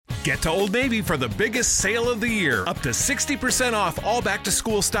Get to Old Navy for the biggest sale of the year. Up to 60% off all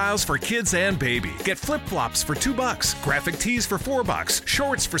back-to-school styles for kids and baby. Get flip-flops for $2, graphic tees for $4,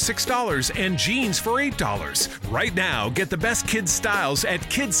 shorts for $6, and jeans for $8. Right now, get the best kids' styles at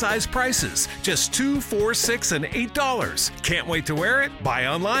kid-size prices. Just $2, $4, $6, and $8. Can't wait to wear it? Buy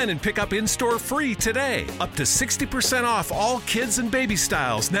online and pick up in-store free today. Up to 60% off all kids and baby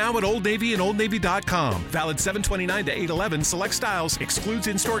styles now at Old Navy and OldNavy.com. Valid 7/29 to 8/11. Select styles. Excludes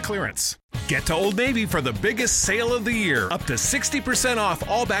in-store clearance. Get to Old Navy for the biggest sale of the year. Up to 60% off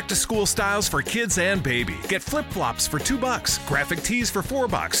all back-to-school styles for kids and baby. Get flip-flops for $2, graphic tees for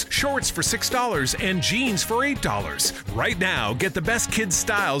 $4, shorts for $6, and jeans for $8. Right now, get the best kids'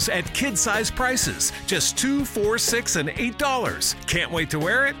 styles at kid-size prices. Just $2, $4, $6, and $8. Can't wait to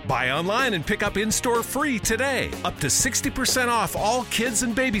wear it? Buy online and pick up in-store free today. Up to 60% off all kids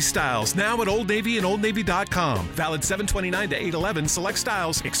and baby styles now at Old Navy and OldNavy.com. Valid 7/29 to 8/11. Select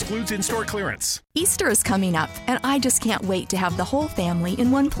styles. Excludes in-store clearance. Easter is coming up, and I just can't wait to have the whole family in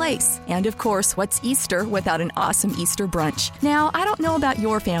one place. And of course, what's Easter without an awesome Easter brunch? Now, I don't know about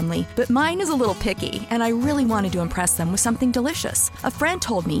your family, but mine is a little picky, and I really wanted to impress them with something delicious. A friend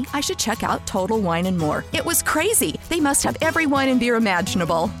told me I should check out Total Wine & More. It was crazy. They must have every wine and beer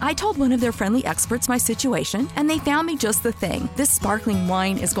imaginable. I told one of their friendly experts my situation, and they found me just the thing. This sparkling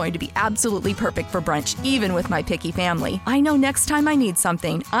wine is going to be absolutely perfect for brunch, even with my picky family. I know next time I need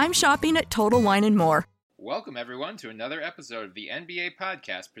something, I'm shopping at Total Wine & More. Welcome, everyone, to another episode of the NBA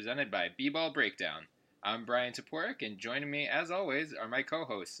podcast presented by B-Ball Breakdown. I'm Brian Toporek, and joining me, as always, are my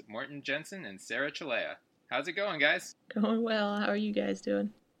co-hosts, Morten Jensen and Sarah Chalea. How's it going, guys? Going well. How are you guys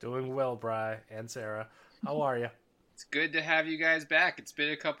doing? Doing well, Bri and Sarah. How are you? It's good to have you guys back. It's been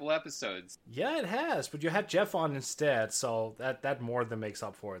a couple episodes. Yeah, it has, but you had Jeff on instead, so that more than makes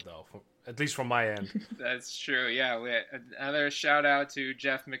up for it, though. At least from my end. That's true, yeah. Another shout out to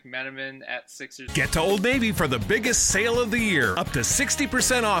Jeff McMenamin at Sixers. Get to Old Navy for the biggest sale of the year. Up to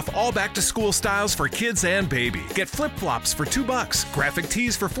 60% off all back-to-school styles for kids and baby. Get flip-flops for $2, graphic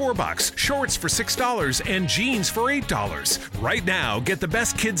tees for $4, shorts for $6, and jeans for $8. Right now, get the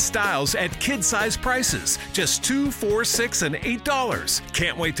best kids' styles at kid-size prices. Just $2, $4, $6, and $8.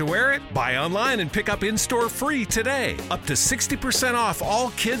 Can't wait to wear it? Buy online and pick up in-store free today. Up to 60% off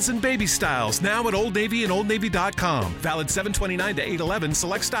all kids and baby styles now at Old Navy and OldNavy.com. Valid 7/29 to 8/11.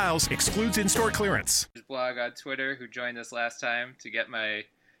 Select styles. Excludes in-store clearance. Blog on Twitter, who joined us last time to get my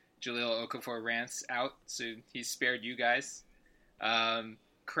Jahlil Okafor rants out, so he spared you guys.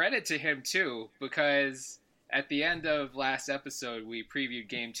 Credit to him, too, because at the end of last episode, we previewed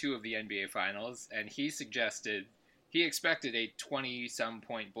Game 2 of the NBA Finals, and he suggested he expected a 20-some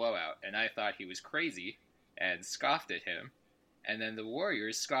point blowout, and I thought he was crazy and scoffed at him. And then the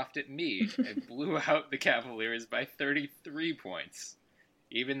Warriors scoffed at me and blew out the Cavaliers by 33 points.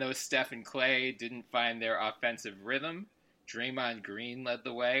 Even though Steph and Clay didn't find their offensive rhythm, Draymond Green led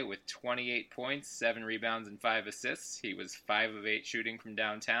the way with 28 points, 7 rebounds, and 5 assists. He was 5 of 8 shooting from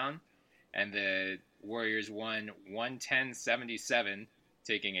downtown. And the Warriors won 110-77,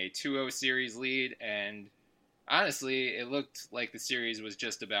 taking a 2-0 series lead. And honestly, it looked like the series was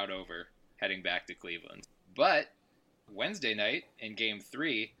just about over, heading back to Cleveland. But Wednesday night in Game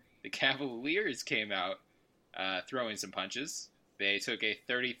 3, the Cavaliers came out throwing some punches. They took a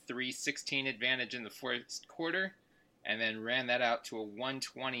 33-16 advantage in the fourth quarter and then ran that out to a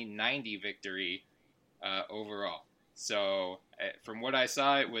 120-90 victory overall. So from what I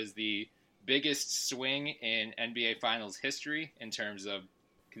saw, it was the biggest swing in NBA Finals history in terms of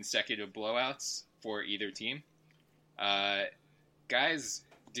consecutive blowouts for either team. Guys,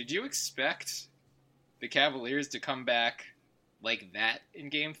 did you expect the Cavaliers to come back like that in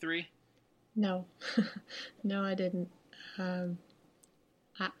Game 3? No. No, I didn't.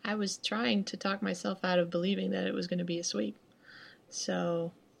 I was trying to talk myself out of believing that it was going to be a sweep.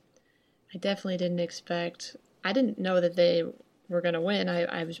 So I definitely didn't expect... I didn't know that they were going to win.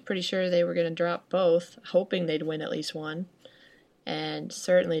 I was pretty sure they were going to drop both, hoping they'd win at least one. And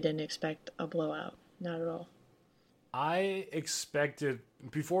certainly didn't expect a blowout. Not at all. I expected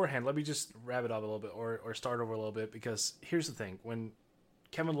beforehand, let me just wrap it up a little bit or start over a little bit, because here's the thing. When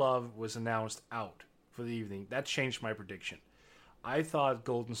Kevin Love was announced out for the evening, that changed my prediction. I thought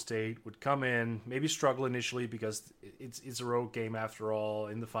Golden State would come in, maybe struggle initially because it's a road game after all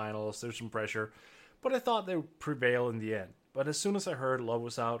in the finals. There's some pressure. But I thought they would prevail in the end. But as soon as I heard Love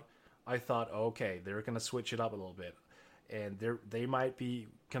was out, I thought, okay, they're going to switch it up a little bit. And they might be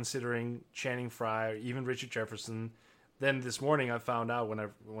considering Channing Frye, even Richard Jefferson. Then this morning I found out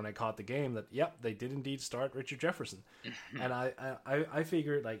when I caught the game that, yep, they did indeed start Richard Jefferson. And I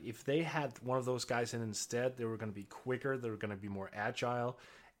figured, like, if they had one of those guys in instead, they were going to be quicker, they were going to be more agile,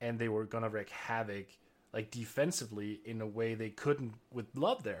 and they were gonna wreak havoc, like defensively, in a way they couldn't with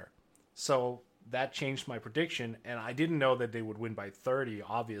Love there. So that changed my prediction, and I didn't know that they would win by 30,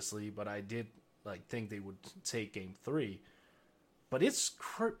 obviously, but I did think they would take Game 3. But it's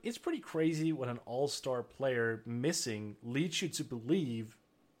pretty crazy when an all-star player missing leads you to believe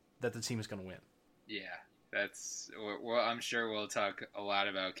that the team is going to win. Yeah, well, I'm sure we'll talk a lot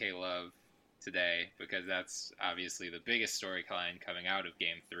about K-Love today, because that's obviously the biggest storyline coming out of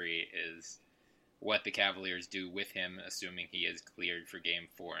Game 3 is what the Cavaliers do with him, assuming he is cleared for Game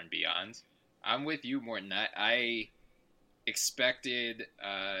 4 and beyond. I'm with you, Morten. I expected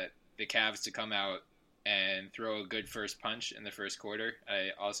the Cavs to come out and throw a good first punch in the first quarter. I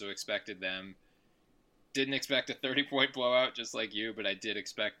also didn't expect a 30-point blowout just like you, but I did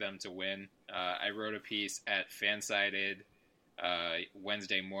expect them to win. I wrote a piece at Fansided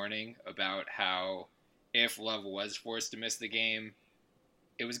Wednesday morning about how if Love was forced to miss the game,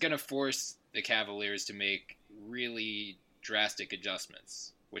 it was going to force the Cavaliers to make really drastic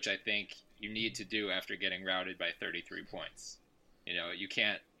adjustments, which I think you need to do after getting routed by 33 points. You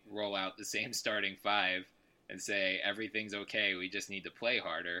can't roll out the same starting five and say everything's okay, we just need to play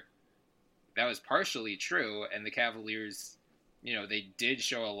harder. That was partially true, and the Cavaliers, they did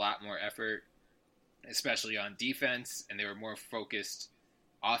show a lot more effort, especially on defense, and they were more focused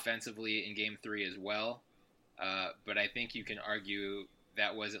offensively in Game 3 as well. But I think you can argue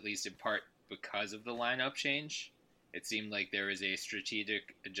that was at least in part because of the lineup change. It seemed like there was a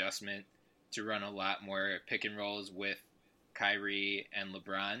strategic adjustment to run a lot more pick and rolls with Kyrie and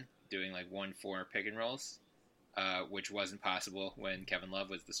LeBron, doing 1-4 pick and rolls, which wasn't possible when Kevin Love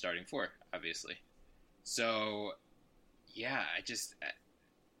was the starting four, obviously. So, yeah,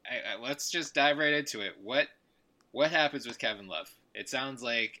 let's just dive right into it. What happens with Kevin Love? It sounds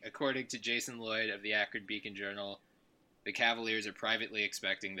like, according to Jason Lloyd of the Akron Beacon-Journal, the Cavaliers are privately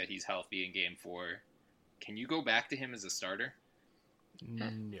expecting that he's healthy in Game 4. Can you go back to him as a starter? No.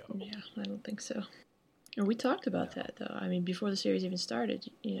 Yeah, I don't think so. And we talked about that, though. I mean, before the series even started,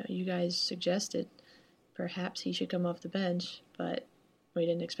 you guys suggested perhaps he should come off the bench, but we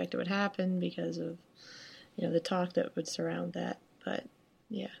didn't expect it would happen because of, the talk that would surround that. But,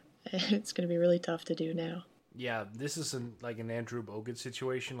 yeah, it's going to be really tough to do now. Yeah, this is an Andrew Bogut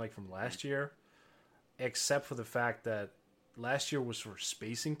situation from last year, except for the fact that last year was for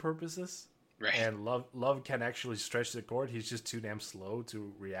spacing purposes. Right. And Love can actually stretch the court. He's just too damn slow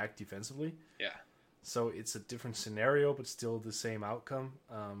to react defensively. Yeah. So it's a different scenario, but still the same outcome.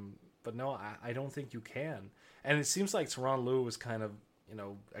 But no, I don't think you can. And it seems like Tyronn Lue was kind of,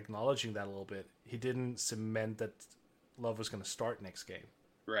 acknowledging that a little bit. He didn't cement that Love was going to start next game.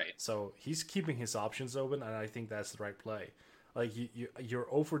 Right. So he's keeping his options open, and I think that's the right play. You're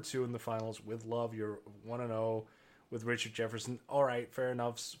 0-2 in the finals with Love. You're 1-0 with Richard Jefferson. All right, fair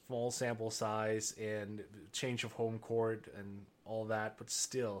enough, small sample size and change of home court and all that, but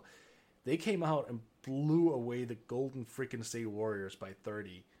still, they came out and blew away the Golden freaking State Warriors by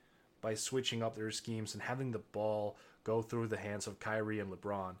 30 by switching up their schemes and having the ball go through the hands of Kyrie and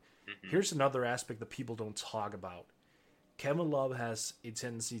LeBron. Mm-hmm. Here's another aspect that people don't talk about. Kevin Love has a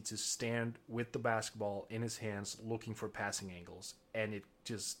tendency to stand with the basketball in his hands looking for passing angles, and it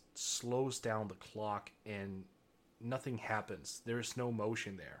just slows down the clock and nothing happens. There's no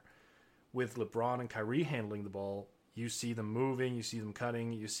motion there. With LeBron and Kyrie handling the ball, you see them moving, you see them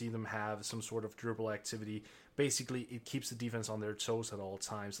cutting, you see them have some sort of dribble activity. Basically, it keeps the defense on their toes at all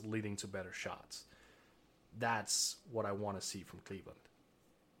times, leading to better shots. That's what I want to see from Cleveland.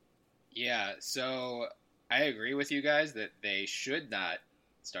 Yeah, so I agree with you guys that they should not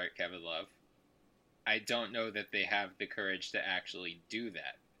start Kevin Love. I don't know that they have the courage to actually do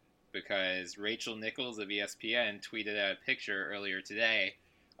that, because Rachel Nichols of ESPN tweeted out a picture earlier today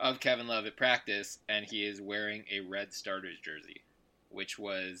of Kevin Love at practice, and he is wearing a red starter's jersey,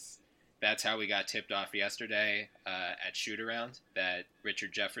 that's how we got tipped off yesterday at shoot-around, that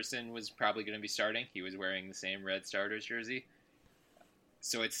Richard Jefferson was probably going to be starting. He was wearing the same red starter's jersey.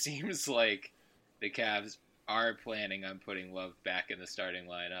 So it seems like the Cavs are planning on putting Love back in the starting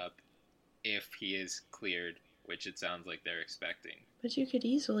lineup if he is cleared, which it sounds like they're expecting. But you could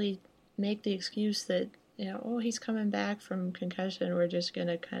easily make the excuse that, he's coming back from concussion. We're just going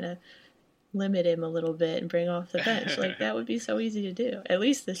to kind of limit him a little bit and bring off the bench. That would be so easy to do, at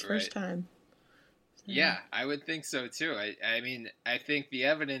least this first time. So. Yeah, I would think so too. I mean, I think the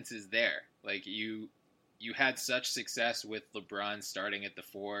evidence is there. You had such success with LeBron starting at the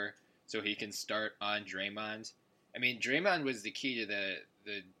 4, so he can start on Draymond. I mean, Draymond was the key to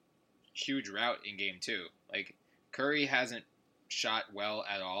the huge rout in Game 2. Curry hasn't shot well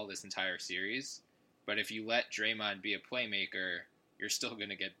at all this entire series, but if you let Draymond be a playmaker, you're still going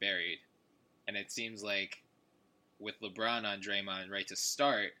to get buried. And it seems like with LeBron on Draymond right to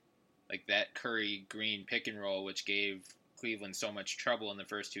start, like that Curry-Green pick and roll, which gave Cleveland so much trouble in the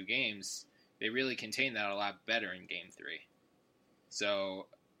first 2 games, they really contained that a lot better in Game 3. So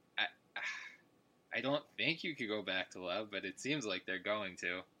I don't think you could go back to Love, but it seems like they're going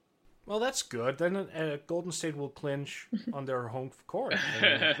to. Well, that's good. Then Golden State will clinch on their home court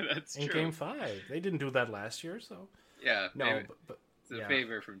That's in true. Game 5. They didn't do that last year, so... Yeah, No, but it's a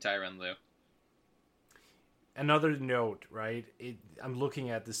favor from Tyronn Lue. Another note, right? I'm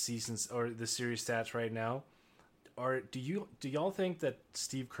looking at the seasons or the series stats right now. Do y'all think that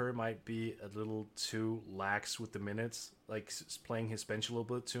Steve Kerr might be a little too lax with the minutes, like playing his bench a little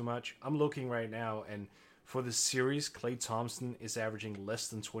bit too much? I'm looking right now, and for the series, Klay Thompson is averaging less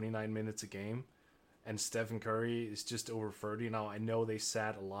than 29 minutes a game, and Stephen Curry is just over 30. Now, I know they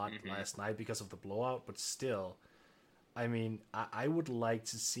sat a lot last night because of the blowout, but still, I mean, I would like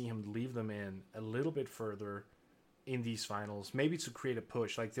to see him leave them in a little bit further in these finals, maybe to create a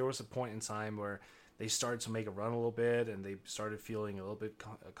push. Like, there was a point in time where they started to make a run a little bit, and they started feeling a little bit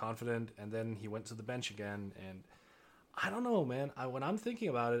confident, and then he went to the bench again, and I don't know, man. When I'm thinking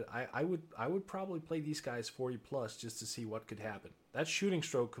about it, I would probably play these guys 40 plus just to see what could happen. That shooting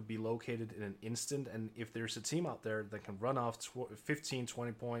stroke could be located in an instant, and if there's a team out there that can run off 15,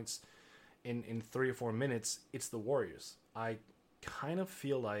 20 points in 3 or 4 minutes, it's the Warriors. I kind of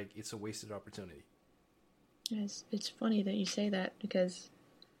feel like it's a wasted opportunity. It's funny that you say that, because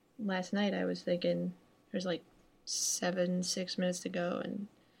last night I was thinking there's like 6 minutes to go and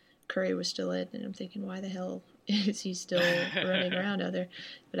Curry was still in, and I'm thinking, why the hell is he still running around out there?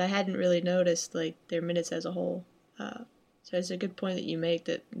 But I hadn't really noticed like their minutes as a whole. So it's a good point that you make,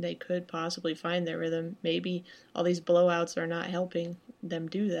 that they could possibly find their rhythm. Maybe all these blowouts are not helping them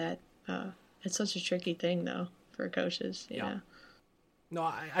do that. It's such a tricky thing though for coaches. Yeah. No,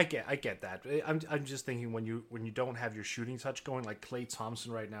 I get that. I'm just thinking when you don't have your shooting touch going, like Klay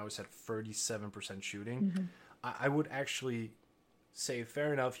Thompson right now is at 37% shooting. Mm-hmm. I would actually say,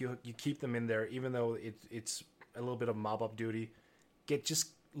 fair enough, you keep them in there, even though it's a little bit of mob up duty. Just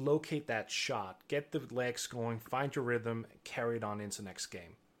locate that shot, get the legs going, find your rhythm, carry it on into next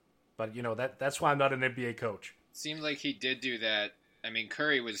game. But that's why I'm not an NBA coach. Seemed like he did do that. I mean,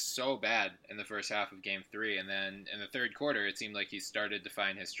 Curry was so bad in the first half of Game 3, and then in the third quarter, it seemed like he started to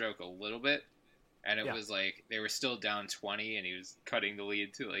find his stroke a little bit, and it was like they were still down 20, and he was cutting the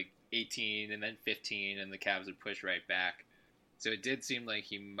lead to like 18 and then 15, and the Cavs would push right back. So it did seem like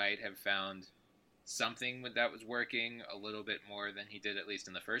he might have found something that was working a little bit more than he did, at least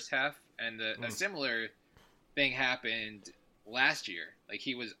in the first half. And a similar thing happened last year. Like,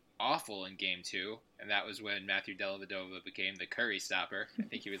 he was awful in Game 2, and that was when Matthew Dellavedova became the Curry stopper. I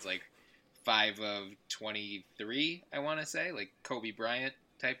think he was like 5 of 23, I want to say, like Kobe Bryant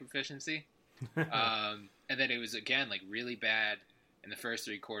type efficiency. And then it was again like really bad in the first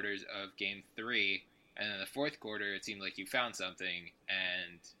 3 quarters of Game 3, and then the fourth quarter it seemed like you found something,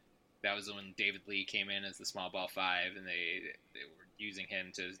 and that was when David Lee came in as the small ball 5, and they were using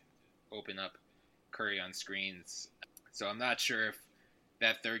him to open up Curry on screens. So I'm not sure if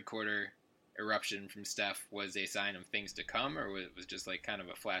that third quarter eruption from Steph was a sign of things to come, or it was just like kind of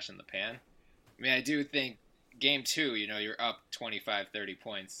a flash in the pan. I mean, I do think Game 2, you're up 25, 30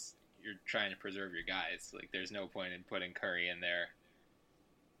 points. You're trying to preserve your guys. Like, there's no point in putting Curry in there,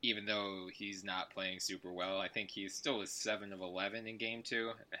 even though he's not playing super well. I think he still was 7 of 11 in Game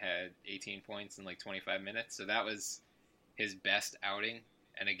 2, had 18 points in like 25 minutes. So that was his best outing.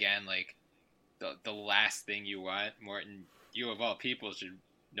 And again, like, the last thing you want, Morten, you of all people should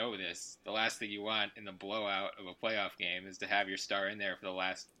know this. The last thing you want in the blowout of a playoff game is to have your star in there for the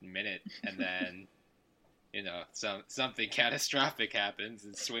last minute, and then, something catastrophic happens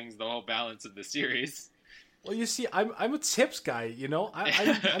and swings the whole balance of the series. Well, you see, I'm a Tips guy,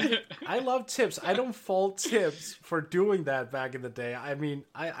 I love Tips. I don't fault Tips for doing that back in the day. I mean,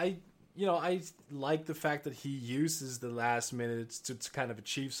 I like the fact that he uses the last minutes to kind of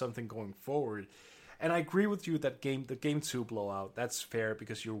achieve something going forward. And I agree with you that the Game 2 blowout, that's fair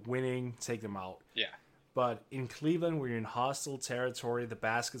because you're winning, take them out. Yeah. But in Cleveland, where you're in hostile territory, the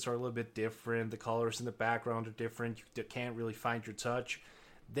baskets are a little bit different, the colors in the background are different, you can't really find your touch,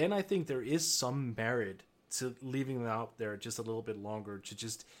 then I think there is some merit to leaving them out there just a little bit longer to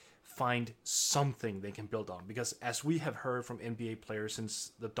just find something they can build on. Because as we have heard from NBA players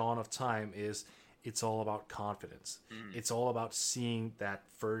since the dawn of time is, it's all about confidence. It's all about seeing that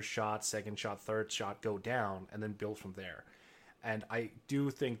first shot, second shot, third shot go down and then build from there. And I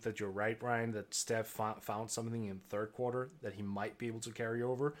do think that you're right, Brian, that Steph found something in the third quarter that he might be able to carry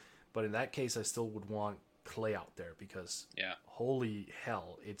over. But in that case, I still would want Klay out there because yeah, holy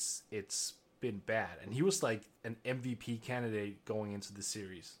hell, it's been bad. And he was like an MVP candidate going into the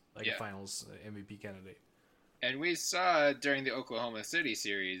series, like a finals MVP candidate. And we saw during the Oklahoma City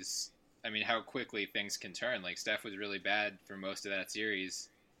series, I mean, how quickly things can turn. Like, Steph was really bad for most of that series,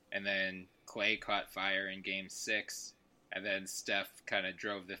 and then Klay caught fire in Game 6, and then Steph kind of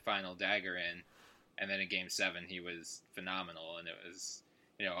drove the final dagger in, and then in Game 7 he was phenomenal, and it was,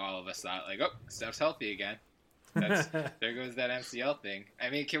 all of us thought, like, oh, Steph's healthy again. There goes that MCL thing.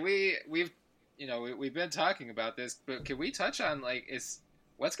 I mean, we've been talking about this, but can we touch on, like,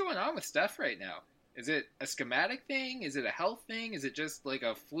 what's going on with Steph right now? Is it a schematic thing? Is it a health thing? Is it just like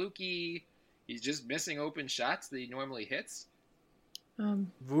a fluky, he's just missing open shots that he normally hits?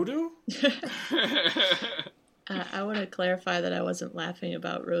 Voodoo? I want to clarify that I wasn't laughing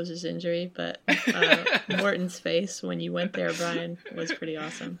about Rose's injury, but Morton's face when you went there, Bryan, was pretty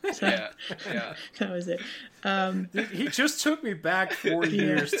awesome. So, yeah. That was it. He just took me back 4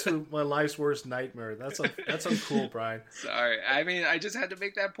 years to my life's worst nightmare. That's uncool, Bryan. Sorry. I mean, I just had to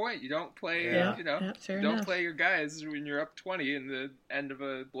make that point. You don't play, fair don't enough. play your guys when you're up 20 in the end of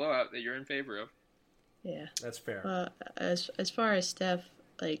a blowout that you're in favor of. Yeah. That's fair. As far as Steph,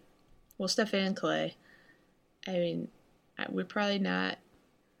 Steph and Klay, I mean, we're probably not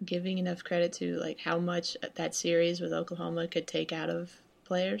giving enough credit to how much that series with Oklahoma could take out of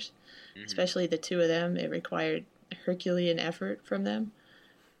players, especially the two of them. It required Herculean effort from them.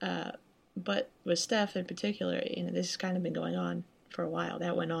 But with Steph in particular, this has kind of been going on for a while.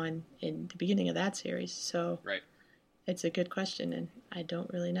 That went on in the beginning of that series, so right. It's a good question, and I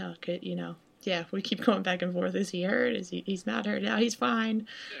don't really know. Yeah, we keep going back and forth. Is he hurt? He's not hurt now. He's fine.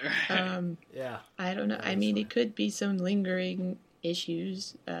 Yeah. I don't know. I mean, it could be some lingering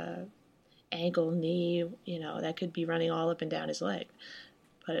issues, ankle, knee, that could be running all up and down his leg.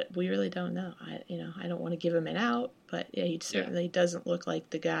 But we really don't know. I don't want to give him an out, but yeah, he certainly doesn't look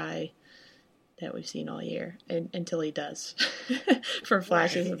like the guy that we've seen all year until he does for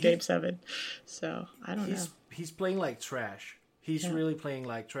flashes of Game 7. So, I don't know. He's playing like trash. He's really playing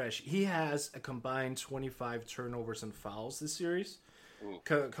like trash. He has a combined 25 turnovers and fouls this series,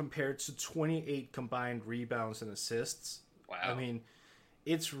 compared to 28 combined rebounds and assists. Wow. I mean,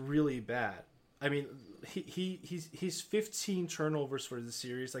 it's really bad. I mean, he's 15 turnovers for the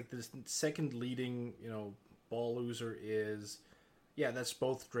series. Like, the second leading, ball loser is, that's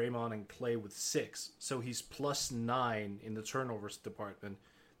both Draymond and Klay with 6. So he's +9 in the turnovers department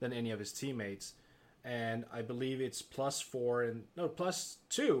than any of his teammates. And I believe it's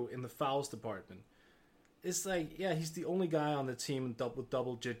 +2 in the fouls department. It's like, he's the only guy on the team with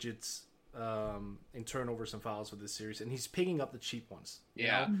double digits in turnovers and fouls for this series, and he's picking up the cheap ones.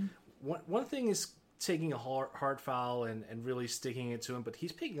 Yeah. One thing is taking a hard foul and really sticking it to him, but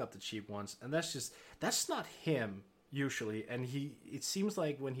he's picking up the cheap ones, and that's not him usually. And it seems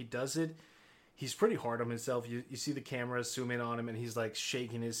like when he does it, he's pretty hard on himself. You see the camera zoom in on him, and he's like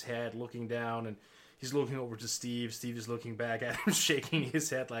shaking his head, looking down, and he's looking over to Steve. Steve is looking back at him, shaking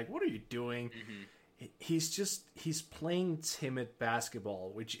his head like, what are you doing? Mm-hmm. He's playing timid basketball,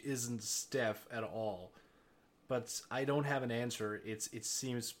 which isn't Steph at all. But I don't have an answer. It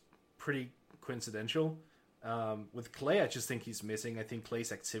seems pretty coincidental. With Klay, I just think he's missing. I think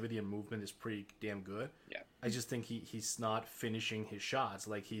Klay's activity and movement is pretty damn good. Yeah. I just think he's not finishing his shots.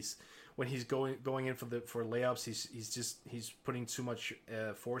 Like, when he's going in for layups, he's putting too much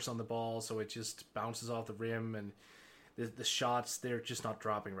force on the ball, so it just bounces off the rim, and the shots, they're just not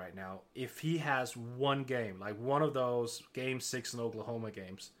dropping right now. If he has one game, like one of those Game 6 in Oklahoma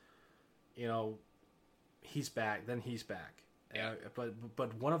games, he's back. Then he's back. Yeah.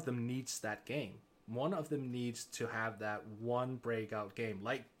 But one of them needs that game. One of them needs to have that one breakout game,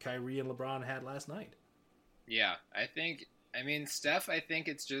 like Kyrie and LeBron had last night. Yeah, Steph, I think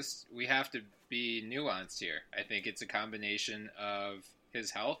it's just, we have to be nuanced here. I think it's a combination of his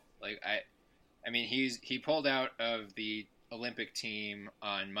health. Like, he pulled out of the Olympic team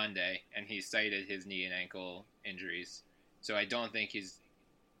on Monday, and he cited his knee and ankle injuries. So I don't think he's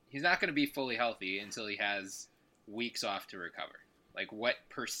not going to be fully healthy until he has weeks off to recover. Like, what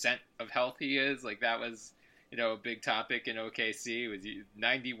percent of health he is, like, that was, a big topic in OKC. It was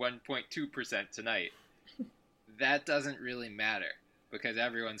 91.2% tonight. That doesn't really matter because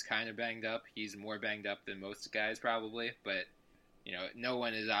everyone's kind of banged up. He's more banged up than most guys probably, but no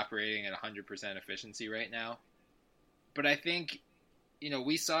one is operating at 100% efficiency right now. But I think,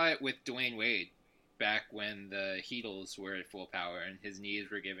 we saw it with Dwayne Wade back when the Heatles were at full power and his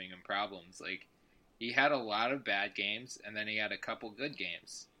knees were giving him problems. Like, he had a lot of bad games and then he had a couple good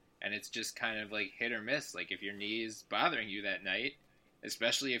games. And it's just kind of like hit or miss. Like, if your knee is bothering you that night,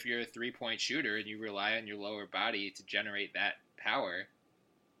 especially if you're a 3-point shooter and you rely on your lower body to generate that power.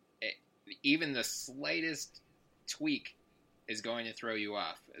 Even the slightest tweak is going to throw you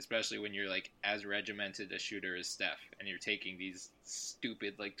off, especially when you're like as regimented a shooter as Steph and you're taking these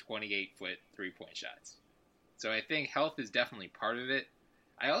stupid like 28-foot 3-point shots. So I think health is definitely part of it.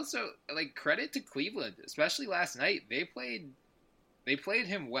 I also like credit to Cleveland, especially last night. They played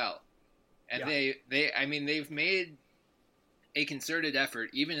him well. And they've made a concerted effort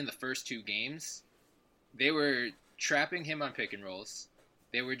even in the first 2 games. They were trapping him on pick and rolls.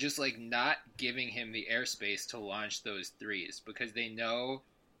 They were just like not giving him the airspace to launch those threes because they know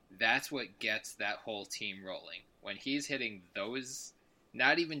that's what gets that whole team rolling. When he's hitting those,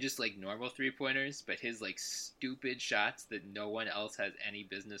 not even just like normal 3-pointers, but his like stupid shots that no one else has any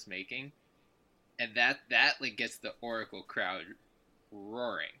business making. And that like gets the Oracle crowd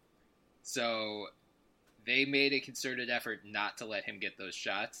roaring. So they made a concerted effort not to let him get those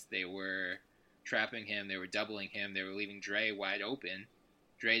shots. They were trapping him. They were doubling him. They were leaving Dre wide open.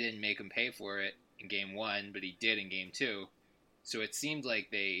 Dre didn't make him pay for it in Game 1, but he did in Game 2. So it seemed like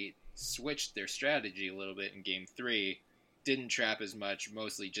they switched their strategy a little bit in Game 3. Didn't trap as much,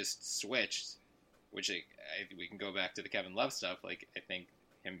 mostly just switched, which we can go back to the Kevin Love stuff. Like, I think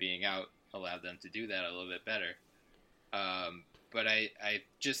him being out allowed them to do that a little bit better. But I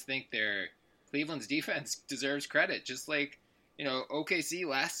just think Cleveland's defense deserves credit. Just like, OKC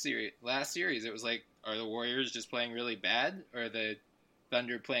last series, it was like, are the Warriors just playing really bad, or are the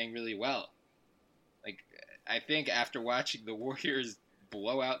Thunder playing really well? Like, I think after watching the Warriors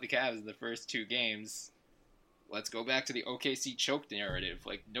blow out the Cavs in the first 2 games, let's go back to the OKC choke narrative.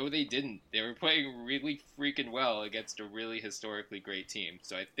 Like, no, they didn't. They were playing really freaking well against a really historically great team.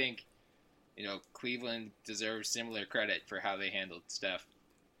 So I think, Cleveland deserves similar credit for how they handled Steph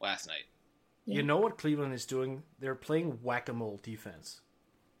last night. Yeah. You know what Cleveland is doing? They're playing whack-a-mole defense.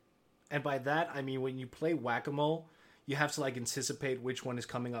 And by that, I mean when you play whack-a-mole, you have to like anticipate which one is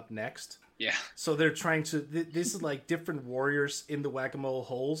coming up next. Yeah. So they're trying to. This is like different warriors in the whack-a-mole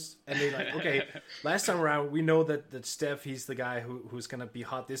holes, and they're like, okay, last time around we know that Steph, he's the guy who's gonna be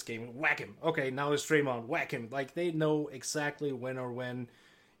hot this game. Whack him. Okay, now it's Draymond. Whack him. Like they know exactly when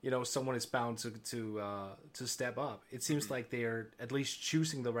someone is bound to step up. It seems like they are at least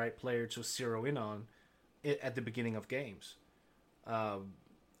choosing the right player to zero in on at the beginning of games.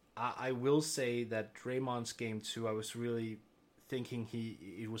 I will say that Draymond's game 2, I was really thinking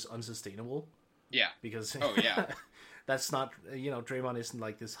it was unsustainable. Yeah. Because that's not Draymond isn't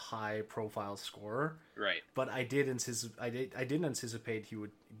like this high profile scorer. Right. But I didn't anticipate he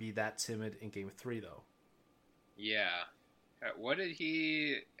would be that timid in Game 3 though. Yeah. What did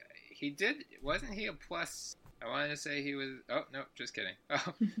he did? Wasn't he a plus? I wanted to say he was. Oh no, just kidding.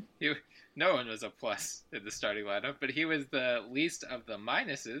 Oh, no one was a plus in the starting lineup, but he was the least of the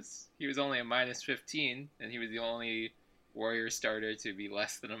minuses. He was only a minus 15, and he was the only Warrior starter to be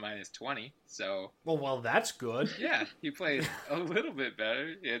less than a minus 20. So well, that's good. Yeah, he played a little bit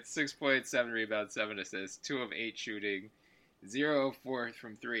better. He had 6 points, 7 rebounds, 7 assists, 2 of 8 shooting, 0 of 4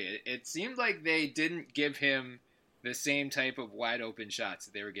 from 3. It seemed like they didn't give him the same type of wide open shots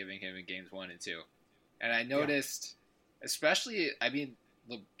that they were giving him in games 1 and 2. And I noticed, especially,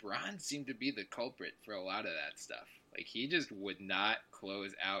 LeBron seemed to be the culprit for a lot of that stuff. Like, he just would not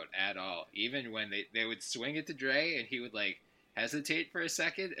close out at all. Even when they would swing it to Dre, and he would, hesitate for a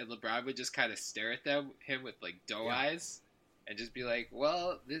second, and LeBron would just kind of stare at him with, doe eyes, and just be like,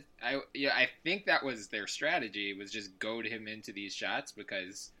 well, I think that was their strategy, was just goad him into these shots,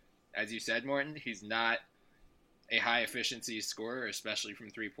 because, as you said, Morten, he's not a high-efficiency scorer, especially from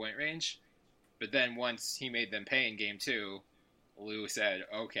three-point range. But then once he made them pay in Game 2, Lou said,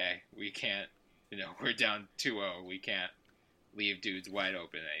 okay, we can't, we're down 2-0. We can't leave dudes wide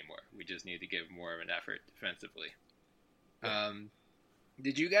open anymore. We just need to give more of an effort defensively. Yeah.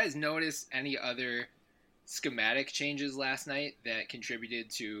 Did you guys notice any other schematic changes last night that contributed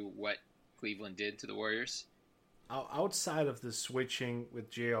to what Cleveland did to the Warriors? Outside of the switching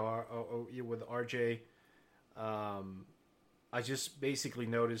with JR, with RJ, I just basically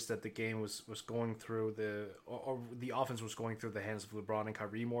noticed that the game was going through the offense was going through the hands of LeBron and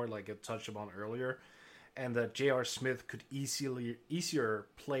Kyrie more, like I touched upon earlier, and that J.R. Smith could easier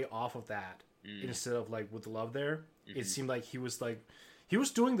play off of that instead of with Love there. Mm-hmm. It seemed like he was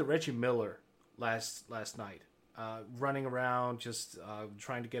doing the Reggie Miller last night, running around just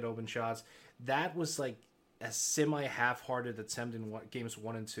trying to get open shots. That was like a semi half-hearted attempt in games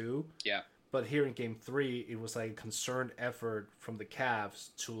 1 and 2. Yeah. But here in Game 3, it was like a concerned effort from the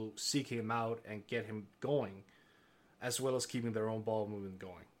Cavs to seek him out and get him going, as well as keeping their own ball movement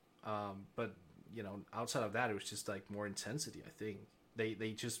going. But, outside of that, it was just more intensity, I think.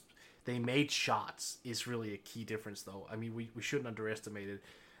 They made shots is really a key difference, though. I mean, we shouldn't underestimate it.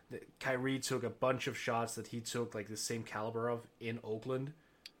 Kyrie took a bunch of shots that he took like the same caliber of in Oakland,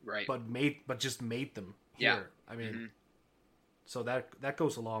 right? But just made them here. Yeah. I mean, so that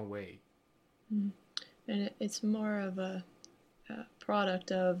goes a long way. And it's more of a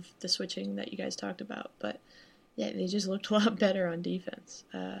product of the switching that you guys talked about. But yeah, they just looked a lot better on defense.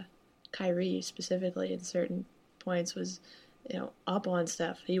 Kyrie specifically in certain points was, up on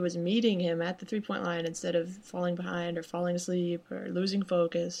stuff. He was meeting him at the 3-point line instead of falling behind or falling asleep or losing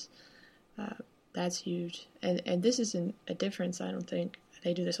focus. That's huge. And this isn't a difference, I don't think.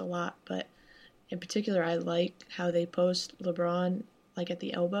 They do this a lot, but in particular, I like how they post LeBron like at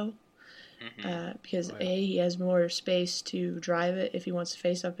the elbow. Because he has more space to drive it if he wants to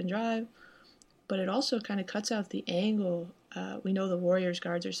face up and drive, but it also kind of cuts out the angle. We know the Warriors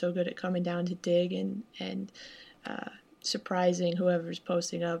guards are so good at coming down to dig and surprising whoever's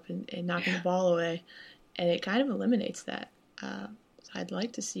posting up and knocking the ball away, and it kind of eliminates that. So I'd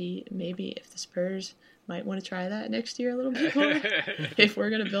like to see maybe if the Spurs might want to try that next year a little bit more if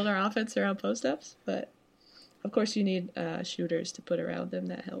we're going to build our offense around post-ups. But of course you need shooters to put around them.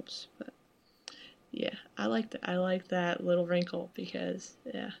 That helps. But yeah, I like that little wrinkle because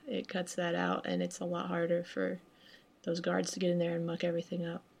it cuts that out, and it's a lot harder for those guards to get in there and muck everything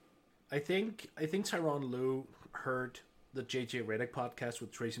up. I think Tyronn Lue heard the JJ Redick podcast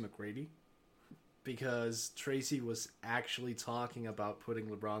with Tracy McGrady, because Tracy was actually talking about putting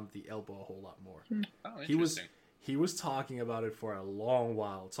LeBron at the elbow a whole lot more. Oh, interesting. He was talking about it for a long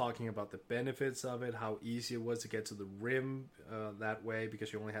while, talking about the benefits of it, how easy it was to get to the rim that way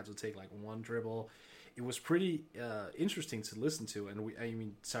because you only had to take like one dribble. It was pretty interesting to listen to, and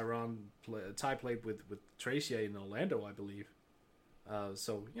Ty played with Tracy in Orlando, I believe.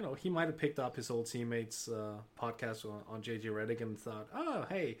 So he might have picked up his old teammates' podcast on JJ Redick and thought, oh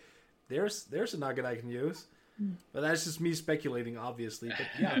hey, there's a nugget I can use. But that's just me speculating, obviously. But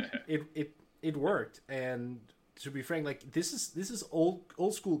yeah, it worked. And to be frank, like this is old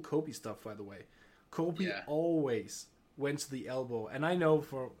school Kobe stuff, by the way. Kobe always went to the elbow, and I know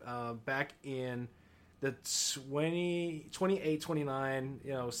for back in the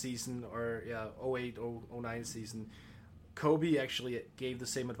 28-29 season, or 08-09 season, Kobe actually gave the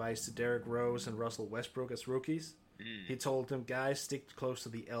same advice to Derrick Rose and Russell Westbrook as rookies. He told them, guys, stick close to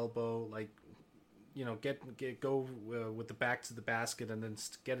the elbow, like go with the back to the basket and then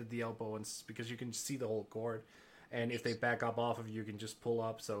get at the elbow, and because you can see the whole court, and if they back up off of you, you can just pull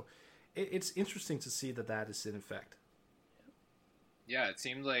up. So it's interesting to see that is in effect. Yeah, it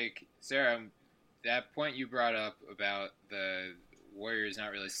seemed like, Sarah, that point you brought up about the Warriors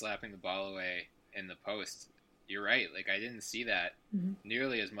not really slapping the ball away in the post, you're right. Like, I didn't see that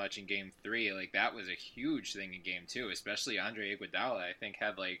nearly as much in Game 3. Like, that was a huge thing in Game 2, especially Andre Iguodala, I think,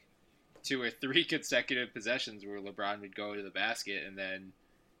 had like 2 or 3 consecutive possessions where LeBron would go to the basket and then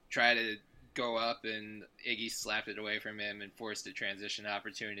try to go up, and Iggy slapped it away from him and forced a transition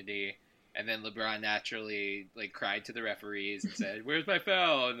opportunity. And then LeBron naturally like cried to the referees and said, "Where's my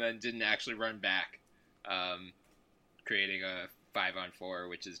foul?" and then didn't actually run back, creating a 5-on-4,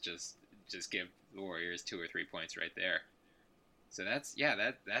 which is just give the Warriors 2 or 3 points right there. So that's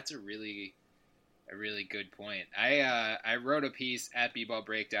a really good point. I wrote a piece at B-Ball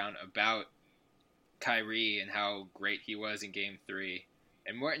Breakdown about Kyrie and how great he was in Game 3.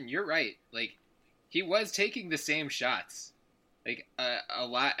 And Morten, you're right. Like, he was taking the same shots. Like, a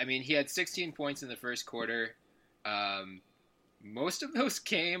lot. I mean, he had 16 points in the first quarter. Most of those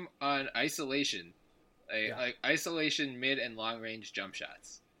came on isolation. Like isolation, mid and long range jump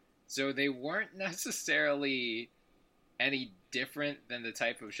shots. So they weren't necessarily any different than the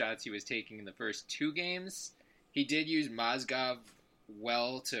type of shots he was taking in the first 2 games. He did use Mozgov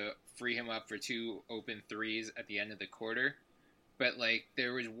well to free him up for 2 open threes at the end of the quarter. But, like,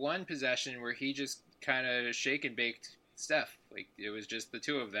 there was one possession where he just kind of shake and baked Steph. Like, it was just the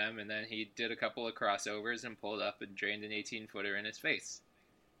 2 of them, and then he did a couple of crossovers and pulled up and drained an 18-footer in his face.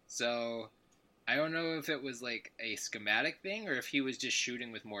 So I don't know if it was, like, a schematic thing or if he was just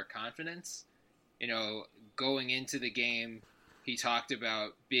shooting with more confidence. Going into the game, he talked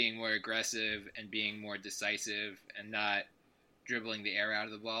about being more aggressive and being more decisive and not dribbling the air out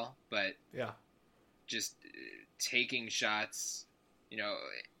of the ball, but just taking shots,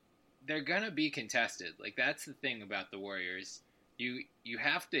 they're going to be contested. Like, that's the thing about the Warriors. You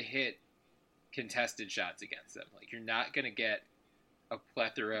have to hit contested shots against them. Like, you're not going to get a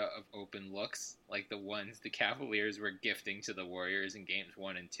plethora of open looks like the ones the Cavaliers were gifting to the Warriors in Games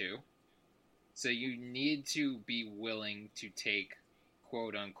 1 and 2. So you need to be willing to take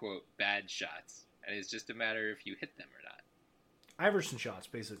quote-unquote bad shots. And it's just a matter if you hit them or not. Iverson shots,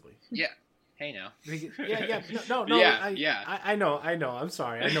 basically. Yeah. Hey, now. Yeah. No. Yeah. I know. I'm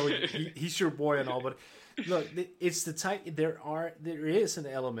sorry. I know he's your boy and all, but look, it's the type. There is an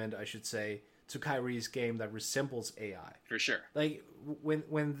element, I should say, to Kyrie's game that resembles AI. For sure. Like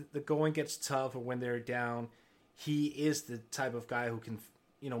when the going gets tough or when they're down, he is the type of guy who can,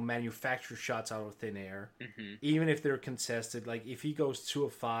 manufacture shots out of thin air, even if they're contested. Like if he goes 2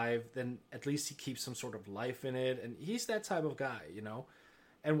 of 5, then at least he keeps some sort of life in it, and he's that type of guy,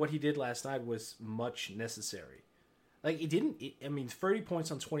 And what he did last night was much necessary. Like, 30 points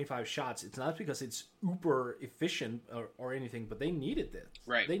on 25 shots, it's not because it's uber efficient or anything, but they needed this.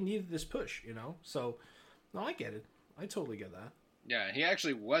 Right. They needed this push, So, no, I get it. I totally get that. Yeah, he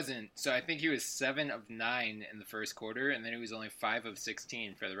actually wasn't. So I think he was 7 of 9 in the first quarter, and then he was only 5 of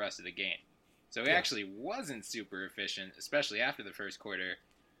 16 for the rest of the game. So he actually wasn't super efficient, especially after the first quarter.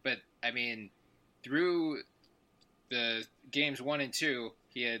 But, through the games 1 and 2,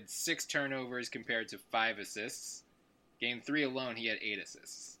 he had 6 turnovers compared to 5 assists. Game 3 alone, he had 8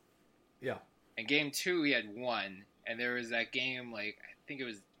 assists. Yeah. And game 2, he had 1. And there was that game, I think it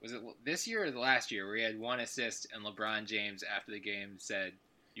was it this year or the last year, where he had 1 assist, and LeBron James, after the game, said,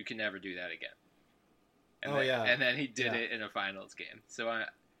 "You can never do that again." And then he did it in a finals game. So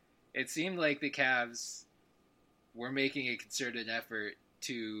it seemed like the Cavs were making a concerted effort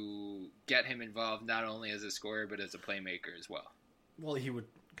to get him involved, not only as a scorer, but as a playmaker as well. Well, he would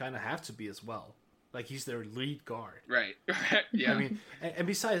kind of have to be as well. Like, he's their lead guard. Right. Yeah. And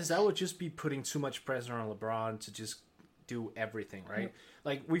besides, that would just be putting too much pressure on LeBron to just do everything, right?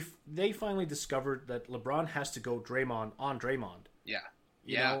 Like, they finally discovered that LeBron has to go Draymond on Draymond.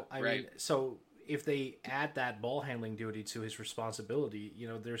 Yeah. So if they add that ball handling duty to his responsibility,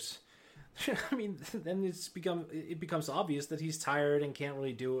 there's... then it becomes obvious that he's tired and can't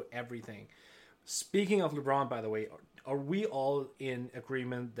really do everything. Speaking of LeBron, by the way, are we all in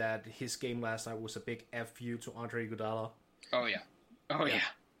agreement that his game last night was a big FU to Andre Iguodala? Oh, yeah.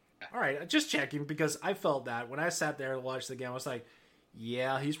 All right, just checking, because I felt that when I sat there and watched the game, I was like,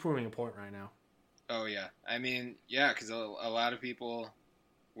 yeah, he's proving a point right now. Oh, yeah. Because a lot of people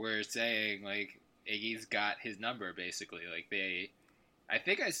were saying, Iggy's got his number, basically. I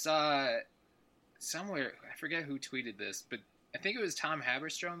think I saw somewhere, I forget who tweeted this, but I think it was Tom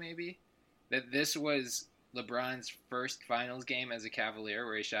Haberstrom, maybe, that this was LeBron's first finals game as a Cavalier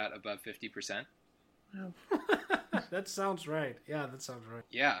where he shot above 50%. Wow. That sounds right. Yeah, that sounds right.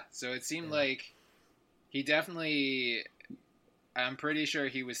 Yeah, so it seemed like he definitely... I'm pretty sure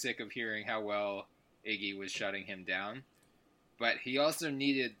he was sick of hearing how well Iggy was shutting him down. But he also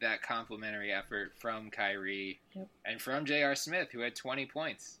needed that complimentary effort from Kyrie and from J.R. Smith, who had 20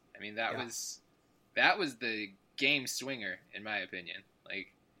 points. That was the game swinger, in my opinion.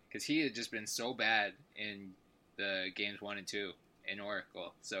 Because he had just been so bad in the games 1 and 2 in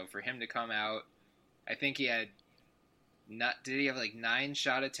Oracle. So for him to come out, I think he had... Did he have 9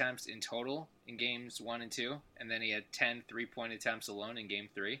 shot attempts in total in games 1 and 2? And then he had 10 3-point attempts alone in game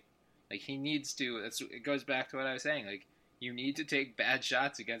 3? He needs to... It goes back to what I was saying. You need to take bad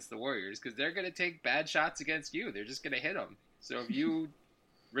shots against the Warriors, because they're going to take bad shots against you. They're just going to hit them. So if you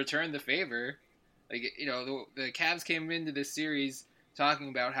return the favor... the Cavs came into this series talking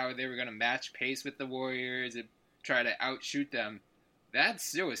about how they were going to match pace with the Warriors and try to outshoot them. That's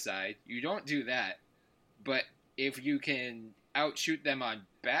suicide. You don't do that. But if you can outshoot them on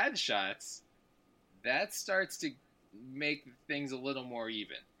bad shots, that starts to make things a little more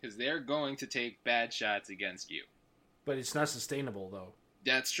even, because they're going to take bad shots against you. But it's not sustainable, though.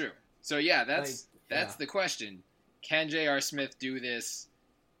 That's true. So yeah, that's the question. Can J.R. Smith do this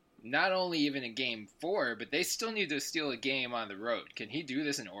not only even in game 4, but they still need to steal a game on the road? Can he do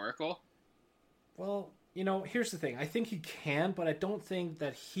this in Oracle? Well, here's the thing. I think he can, but I don't think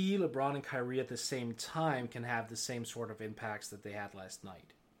that he, LeBron, and Kyrie at the same time can have the same sort of impacts that they had last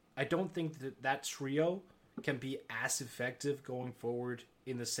night. I don't think that trio can be as effective going forward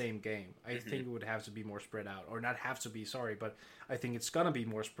in the same game. I think it would have to be more spread out. Or not have to be, sorry, but I think it's going to be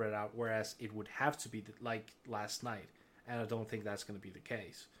more spread out, whereas it would have to be like last night. And I don't think that's going to be the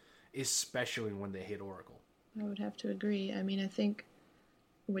case, especially when they hit Oracle. I would have to agree. I think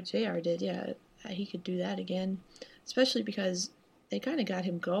what JR did, he could do that again, especially because they kind of got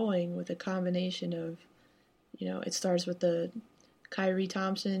him going with a combination of, it starts with the Kyrie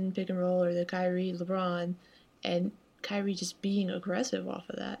Thompson pick and roll or the Kyrie LeBron, and Kyrie just being aggressive off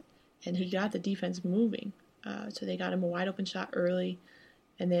of that, and he got the defense moving. So they got him a wide open shot early,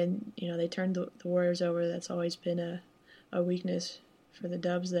 and then they turned the Warriors over. That's always been a weakness for the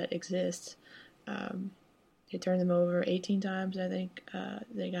Dubs that exists. They turned them over 18 times, I think.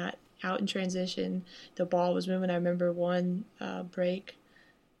 They got out in transition. The ball was moving. I remember one break.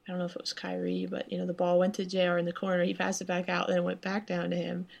 I don't know if it was Kyrie, but the ball went to JR in the corner. He passed it back out, then it went back down to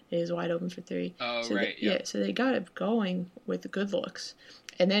him. And he was wide open for three. Oh, so right. Yeah, so they got it going with the good looks.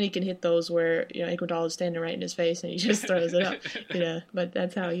 And then he can hit those where, Iguodala's standing right in his face and he just throws it up. But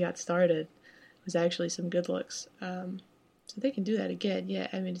that's how he got started, was actually some good looks. So they can do that again. Yeah,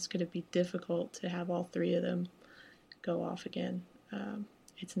 I mean, it's going to be difficult to have all three of them go off again.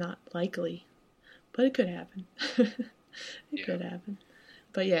 It's not likely, but it could happen. It could happen.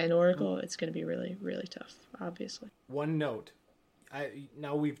 But yeah, in Oracle, it's going to be really, really tough, obviously. One note.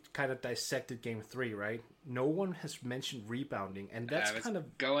 Now we've kind of dissected Game 3, right? No one has mentioned rebounding, and that's kind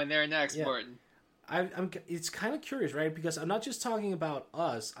of... Going there next, Morten. It's kind of curious, right? Because I'm not just talking about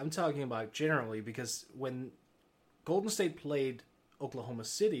us. I'm talking about generally, because when Golden State played Oklahoma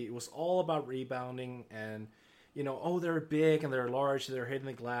City, it was all about rebounding and, they're big and they're large, they're hitting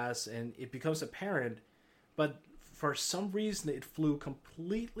the glass, and it becomes apparent. But for some reason, it flew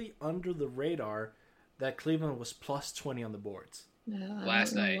completely under the radar that Cleveland was plus 20 on the boards.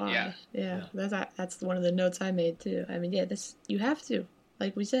 Last night, yeah. That's one of the notes I made too. I mean, you have to,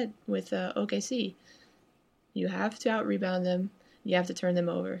 like we said with OKC, you have to out rebound them. You have to turn them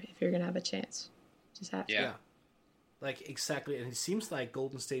over if you're gonna have a chance. Just have to. Yeah, like exactly. And it seems like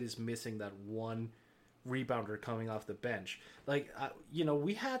Golden State is missing that one rebounder coming off the bench. Like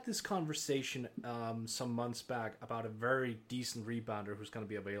we had this conversation some months back about a very decent rebounder who's going to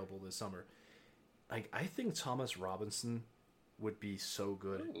be available this summer. Like I think Thomas Robinson would be so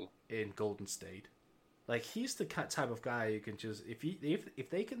good in Golden State. Like he's the type of guy you can just if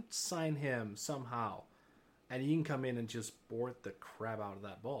they can sign him somehow, and he can come in and just board the crap out of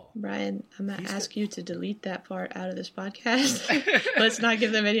that ball. Brian, I'm gonna ask you to delete that part out of this podcast. Let's not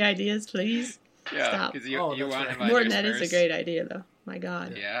give them any ideas, please. Yeah, because you want him on Morten, that is a great idea, though. My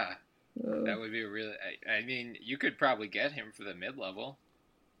God. Yeah, that would be really. I mean, you could probably get him for the mid-level.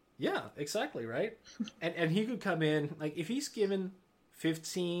 Yeah, exactly, right? and he could come in, like, if he's given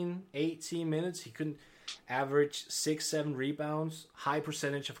 15, 18 minutes, he could average 6-7 rebounds, high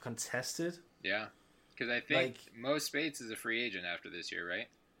percentage of contested. Yeah, because I think Mo Spates is a free agent after this year, right?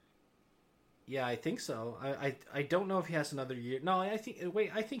 Yeah, I think so. I don't know if he has another year. No, I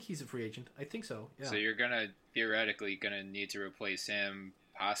think he's a free agent. I think so, yeah. So you're theoretically going to need to replace him,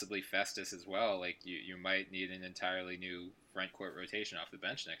 possibly Festus as well. Like, you might need an entirely new front court rotation off the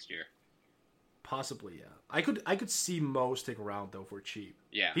bench next year. Possibly, yeah. I could see Mo stick around though for cheap.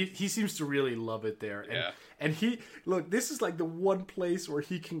 Yeah, he seems to really love it there. And yeah. This is like the one place where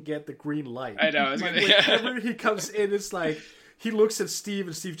he can get the green light. I know. Whenever he comes in, it's like he looks at Steve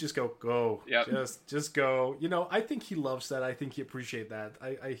and Steve just go. Yep. Just go. I think he loves that. I think he appreciates that.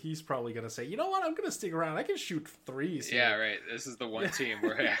 He's probably gonna say, you know what, I'm gonna stick around. I can shoot threes. Yeah, right. This is the one team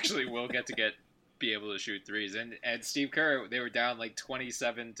where I actually will get to be able to shoot threes. And Steve Kerr, they were down like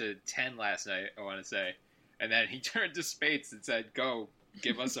 27-10 last night, I want to say. And then he turned to Spates and said, go,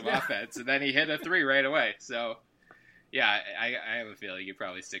 give us some offense. And then he hit a three right away. So, yeah, I have a feeling he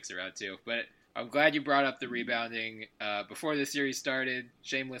probably sticks around too. But I'm glad you brought up the rebounding. Before the series started,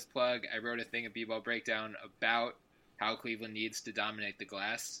 shameless plug, I wrote a thing at B-Ball Breakdown about how Cleveland needs to dominate the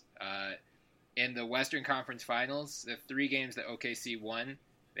glass. In the Western Conference Finals, the 3 games that OKC won,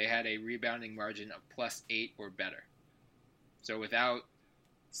 they had a rebounding margin of +8 or better. So without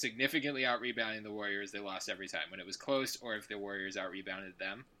significantly out-rebounding the Warriors, they lost every time. When it was close or if the Warriors out-rebounded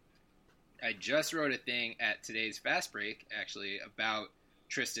them. I just wrote a thing at today's Fast Break, actually, about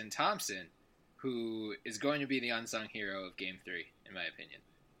Tristan Thompson, who is going to be the unsung hero of Game 3, in my opinion.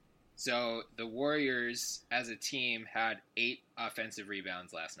 So the Warriors, as a team, had 8 offensive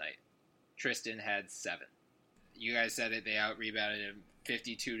rebounds last night. Tristan had 7. You guys said it, they out-rebounded him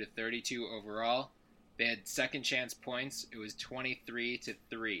 52-32 overall. They had second chance points. It was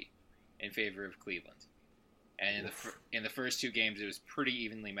 23-3 in favor of Cleveland. And in the first 2 games, it was pretty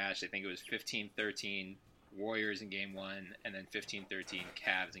evenly matched. I think it was 15-13 Warriors in Game 1, and then 15-13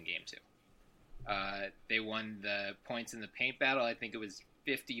 Cavs in Game 2. They won the points in the paint battle. I think it was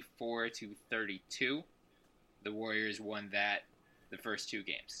 54-32. The Warriors won that the first 2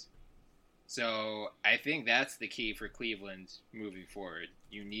 games. So I think that's the key for Cleveland moving forward.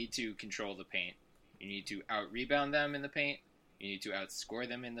 You need to control the paint. You need to out-rebound them in the paint. You need to outscore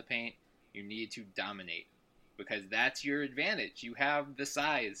them in the paint. You need to dominate, because that's your advantage. You have the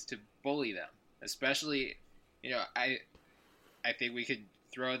size to bully them. Especially, I think we could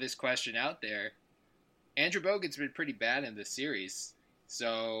throw this question out there. Andrew Bogut's been pretty bad in this series.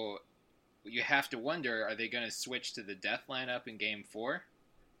 So you have to wonder, are they going to switch to the death lineup in Game 4?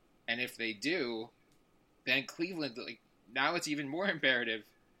 And if they do, then Cleveland, now it's even more imperative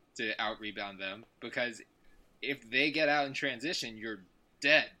to out-rebound them, because if they get out in transition, you're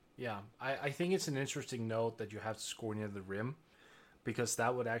dead. Yeah, I think it's an interesting note that you have to score near the rim, because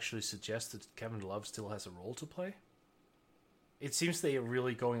that would actually suggest that Kevin Love still has a role to play. It seems they are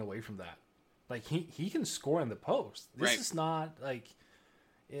really going away from that. Like, he can score in the post. This is not, like...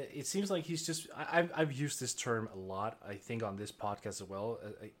 It seems like he's just... I've used this term a lot, I think, on this podcast as well.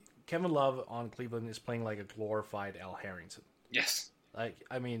 Kevin Love on Cleveland is playing like a glorified Al Harrington. Yes. Like,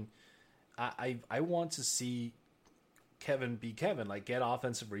 I mean, I want to see Kevin be Kevin. Like, get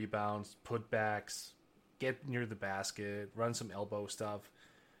offensive rebounds, putbacks, get near the basket, run some elbow stuff.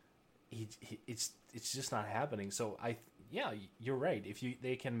 It's just not happening. So, yeah, you're right. If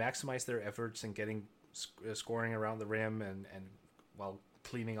they can maximize their efforts in getting scoring around the rim and while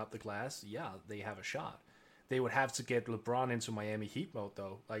cleaning up the glass, yeah, they have a shot. They would have to get LeBron into Miami Heat mode,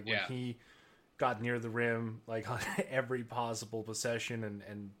 though. Like, when he got near the rim, like, on every possible possession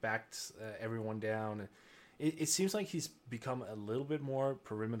and backed everyone down. It seems like he's become a little bit more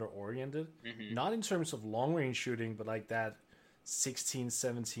perimeter-oriented. Mm-hmm. Not in terms of long-range shooting, but like that 16,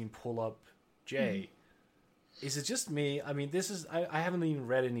 17 pull-up J. Mm-hmm. Is it just me? I mean, I haven't even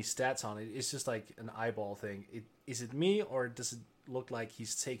read any stats on it. It's just like an eyeball thing. Is it me, or does it look like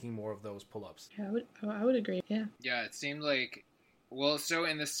he's taking more of those pull-ups? Yeah, I would agree, yeah. Yeah, it seemed like... Well, so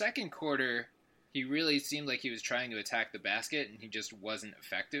in the second quarter, he really seemed like he was trying to attack the basket, and he just wasn't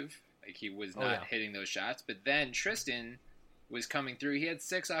effective. Like, he was not hitting those shots. But then Tristan was coming through. He had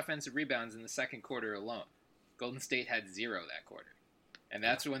 6 offensive rebounds in the second quarter alone. Golden State had 0 that quarter. And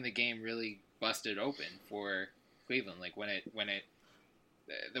that's when the game really busted open for Cleveland. Like, when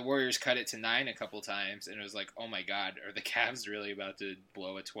the Warriors cut it to 9 a couple times, and it was like, oh my God, are the Cavs really about to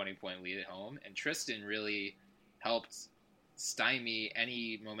blow a 20-point lead at home? And Tristan really helped stymie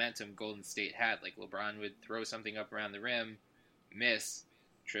any momentum Golden State had. Like, LeBron would throw something up around the rim, miss.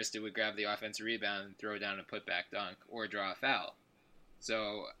 Tristan would grab the offensive rebound and throw down a putback dunk or draw a foul.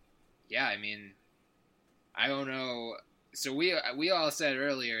 So, yeah, I mean, I don't know. So we all said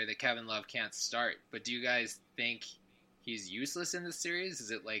earlier that Kevin Love can't start, but do you guys think he's useless in this series?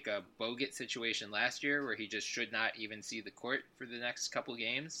 Is it like a Bogut situation last year where he just should not even see the court for the next couple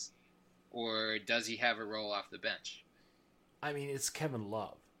games? Or does he have a role off the bench? I mean, it's Kevin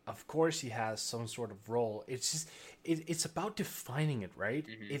Love. Of course he has some sort of role. It's just, it's about defining it, right?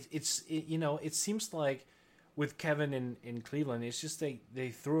 Mm-hmm. It seems like with Kevin in Cleveland, it's just they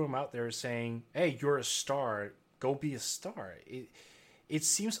threw him out there saying, hey, you're a star, go be a star. It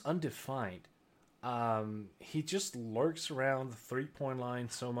seems undefined. He just lurks around the 3-point line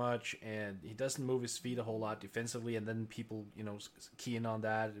so much, and he doesn't move his feet a whole lot defensively, and then people, key in on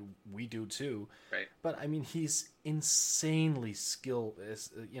that. We do too. Right. But I mean, he's insanely skilled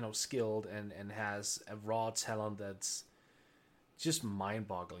and has a raw talent that's just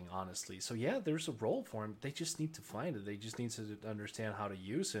mind-boggling, honestly. So yeah, there's a role for him. They just need to find it. They just need to understand how to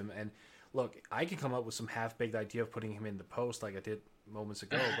use him. And look, I can come up with some half-baked idea of putting him in the post like I did moments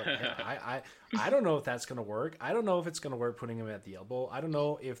ago, but I don't know if that's going to work. I don't know if it's going to work putting him at the elbow. I don't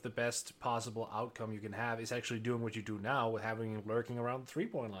know if the best possible outcome you can have is actually doing what you do now with having him lurking around the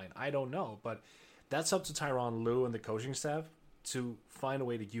 3-point line. I don't know, but that's up to Tyronn Lue and the coaching staff to find a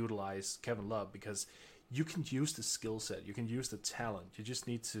way to utilize Kevin Love, because you can use the skill set, you can use the talent, you just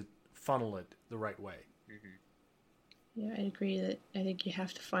need to funnel it the right way. Mm-hmm. Yeah, I agree that I think you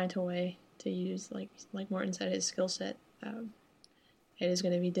have to find a way to use, like Morten said, his skill set. It is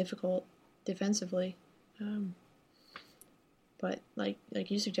going to be difficult defensively, but like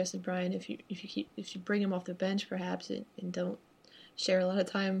you suggested, Brian, if you bring him off the bench, perhaps, and don't share a lot of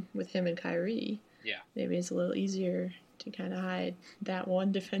time with him and Kyrie, maybe it's a little easier to kind of hide that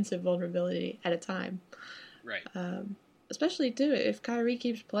one defensive vulnerability at a time. Right. Especially too if Kyrie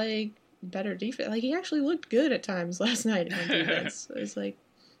keeps playing better defense. Like, he actually looked good at times last night on defense. It's like,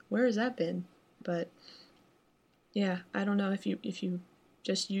 where has that been? But yeah, I don't know if you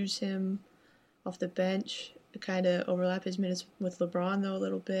just use him off the bench to kind of overlap his minutes with LeBron, though, a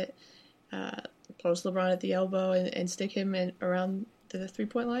little bit. Post LeBron at the elbow and stick him around the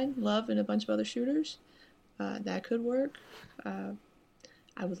 3-point line. Love and a bunch of other shooters. That could work.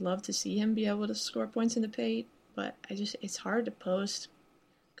 I would love to see him be able to score points in the paint, but it's hard to post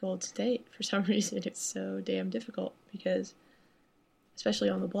Gold State for some reason. It's so damn difficult, because, especially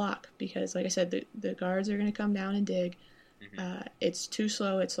on the block, because, like I said, the guards are going to come down and dig. Mm-hmm. It's too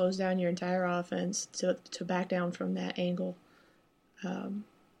slow. It slows down your entire offense to back down from that angle. And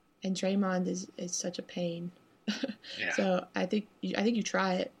Draymond is such a pain. Yeah. So I think you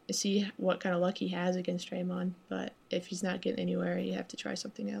try it, see what kind of luck he has against Draymond. But if he's not getting anywhere, you have to try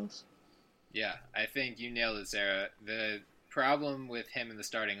something else. Yeah, I think you nailed it, Sarah. problem with him in the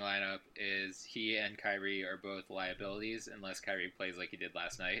starting lineup is he and Kyrie are both liabilities unless Kyrie plays like he did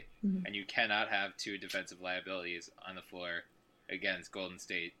last night. Mm-hmm. And you cannot have two defensive liabilities on the floor against Golden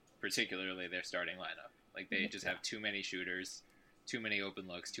State, particularly their starting lineup. Like, they just have too many shooters, too many open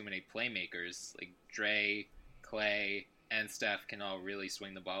looks, too many playmakers. Like, Dre, Clay, and Steph can all really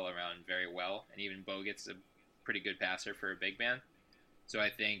swing the ball around very well. And even Bogut's a pretty good passer for a big man. So I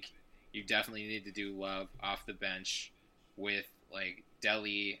think you definitely need to do Love off the bench with, like,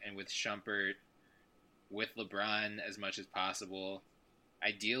 Delly and with Shumpert, with LeBron as much as possible.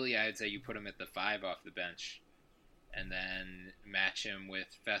 Ideally, I'd say you put him at the 5 off the bench and then match him with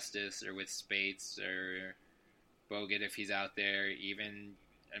Festus or with Spates or Bogut if he's out there. Even,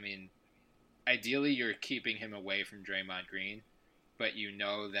 I mean, ideally you're keeping him away from Draymond Green, but you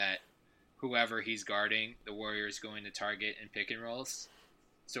know that whoever he's guarding, the Warriors going to target in pick and rolls.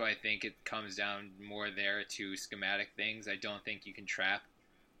 So I think it comes down more there to schematic things. I don't think you can trap.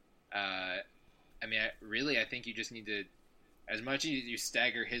 I think you just need to, as much as you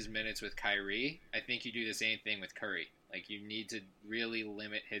stagger his minutes with Kyrie, I think you do the same thing with Curry. Like, you need to really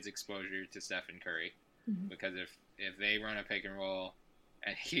limit his exposure to Stephen Curry. Mm-hmm. Because if they run a pick and roll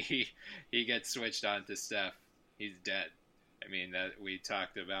and he gets switched on to Steph, he's dead. I mean, that we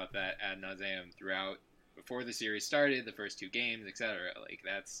talked about that ad nauseum throughout, before the series started, the first 2 games, etc. Like,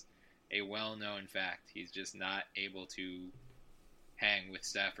 that's a well-known fact. He's just not able to hang with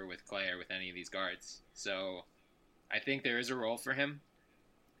Steph or with Clay or with any of these guards. So I think there is a role for him.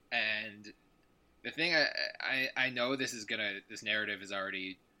 And the thing I know this narrative is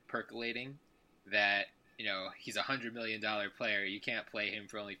already percolating, that, you know, he's a $100 million player. You can't play him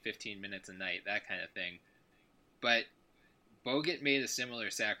for only 15 minutes a night, that kind of thing. But Bogut made a similar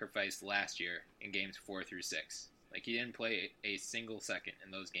sacrifice last year in games 4 through 6. Like, he didn't play a single second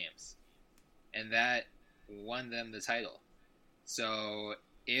in those games. And that won them the title. So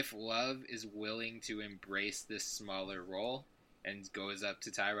if Love is willing to embrace this smaller role and goes up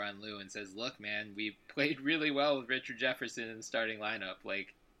to Tyronn Lue and says, look, man, we played really well with Richard Jefferson in the starting lineup.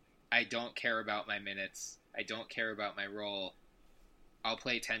 Like, I don't care about my minutes. I don't care about my role. I'll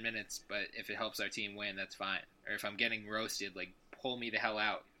play 10 minutes, but if it helps our team win, that's fine. Or if I'm getting roasted, like, pull me the hell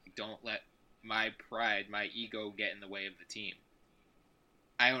out. Don't let my pride, my ego get in the way of the team.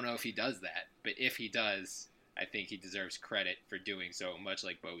 I don't know if he does that, but if he does, I think he deserves credit for doing so, much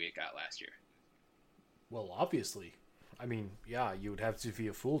like Bogut got last year. Well, obviously. I mean, yeah, you would have to be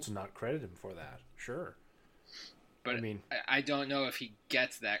a fool to not credit him for that. Sure. But I mean, I don't know if he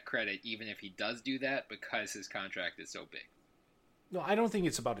gets that credit, even if he does do that, because his contract is so big. No, I don't think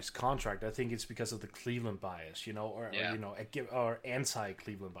it's about his contract. I think it's because of the Cleveland bias, you know, or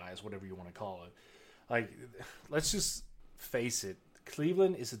anti-Cleveland bias, whatever you want to call it. Like, let's just face it.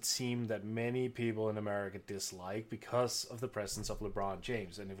 Cleveland is a team that many people in America dislike because of the presence of LeBron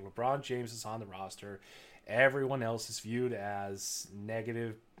James. And if LeBron James is on the roster, everyone else is viewed as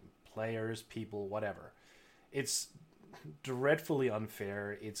negative players, people, whatever. It's dreadfully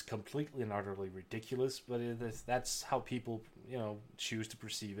unfair. It's completely and utterly ridiculous, but that's how people, you know, choose to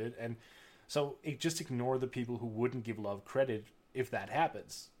perceive it. And so just ignore the people who wouldn't give Love credit if that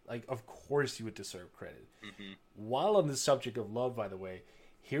happens. Like, of course you would deserve credit. Mm-hmm. While on the subject of Love, by the way,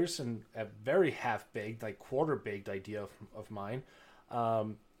 here's a very half-baked, like quarter-baked idea of mine.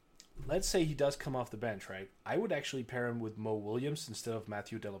 Let's say he does come off the bench, right? I would actually pair him with Mo Williams instead of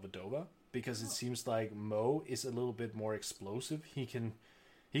Matthew Dellavedova, because it seems like Mo is a little bit more explosive. He can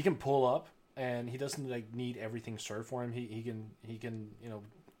pull up, and he doesn't like need everything served for him. He can you know,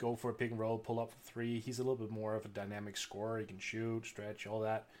 go for a pick and roll, pull up for 3. He's a little bit more of a dynamic scorer. He can shoot, stretch, all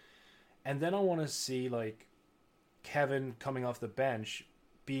that. And then I want to see like Kevin coming off the bench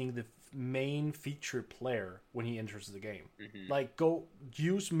being the main featured player when he enters the game. Mm-hmm. Like, go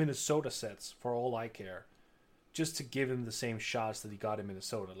use Minnesota sets for all I care, just to give him the same shots that he got in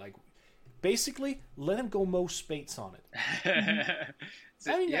Minnesota. Like, basically, let him go Mo Spates on it.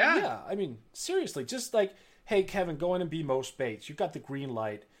 So, I mean, yeah. I mean, seriously, just like, hey, Kevin, go in and be Mo Spates. You got the green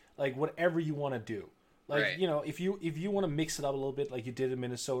light. Like, whatever you want to do. Like, right. You know, if you want to mix it up a little bit, like you did in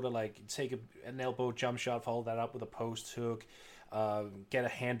Minnesota, like take an elbow jump shot, follow that up with a post hook, get a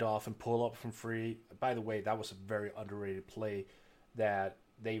handoff and pull up from free. By the way, that was a very underrated play that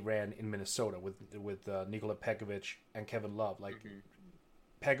they ran in Minnesota with Nikola Pekovic and Kevin Love. Like,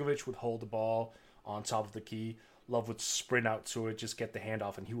 Pekovic would hold the ball on top of the key. Love would sprint out to it, just get the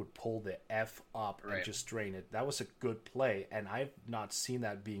handoff, and he would pull the F up and just drain it. That was a good play, and I've not seen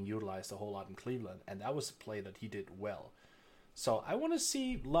that being utilized a whole lot in Cleveland, and that was a play that he did well. So I want to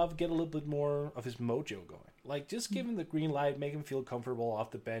see Love get a little bit more of his mojo going. Like, just give him the green light, make him feel comfortable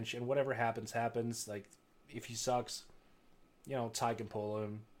off the bench, and whatever happens, happens. Like, if he sucks, Ty can pull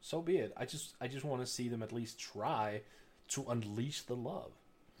him. So be it. I just want to see them at least try to unleash the love.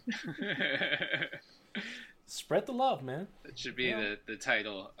 Spread the love, man. That should be the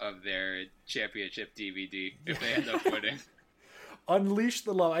title of their championship DVD if they end up winning. Unleash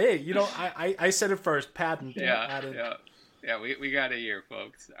the love. Hey, I said it first. Patent. Yeah, we got a year,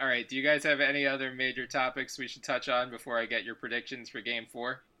 folks. All right, do you guys have any other major topics we should touch on before I get your predictions for Game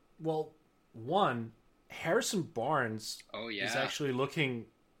 4? Well, one, Harrison Barnes is actually looking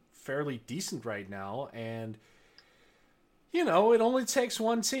fairly decent right now, and it only takes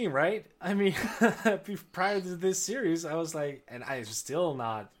one team, right? I mean, prior to this series, I was like, and I'm still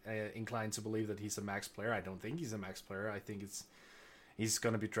not inclined to believe that he's a max player. I don't think he's a max player. I think he's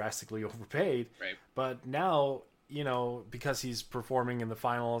going to be drastically overpaid. Right. But now, because he's performing in the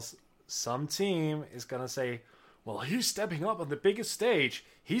finals, some team is going to say, well, he's stepping up on the biggest stage.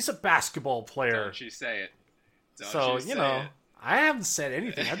 He's a basketball player. Don't you say it. I haven't said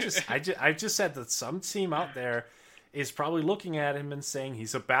anything. I just said that some team out there is probably looking at him and saying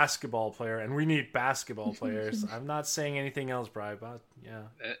he's a basketball player, and we need basketball players. I'm not saying anything else, Brian, but yeah.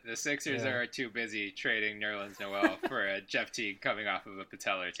 The Sixers are too busy trading Nerlens Noel for a Jeff Teague coming off of a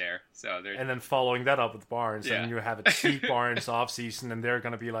patellar tear. And then following that up with Barnes, and you have a cheap Barnes offseason, and they're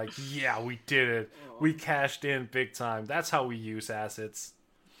going to be like, yeah, we did it. We cashed in big time. That's how we use assets.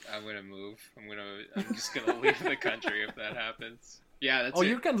 I'm going to move. I'm just going to leave the country if that happens. Yeah, that's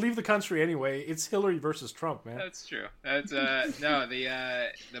you can leave the country anyway. It's Hillary versus Trump, man. That's true. That's no,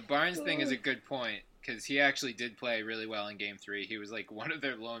 the Barnes thing is a good point because he actually did play really well in Game 3. He was like one of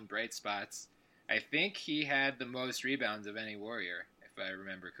their lone bright spots. I think he had the most rebounds of any Warrior, if I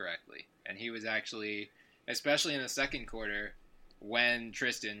remember correctly. And he was actually, especially in the second quarter, when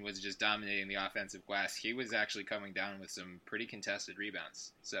Tristan was just dominating the offensive glass, he was actually coming down with some pretty contested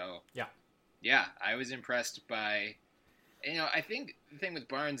rebounds. So yeah, I was impressed by. I think the thing with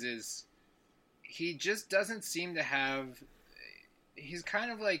Barnes is he just doesn't seem to have... He's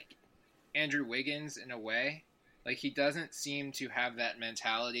kind of like Andrew Wiggins in a way. Like, he doesn't seem to have that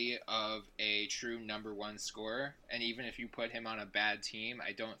mentality of a true number one scorer. And even if you put him on a bad team,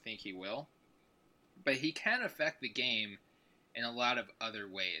 I don't think he will. But he can affect the game in a lot of other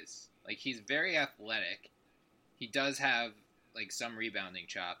ways. Like, he's very athletic. He does have, like, some rebounding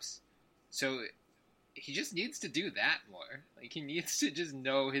chops. So he just needs to do that more. Like, he needs to just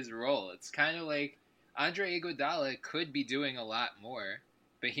know his role. It's kind of like Andre Iguodala could be doing a lot more,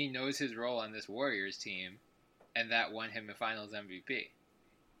 but he knows his role on this Warriors team, and that won him a Finals MVP.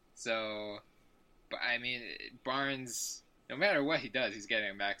 So, but I mean, Barnes, no matter what he does, he's getting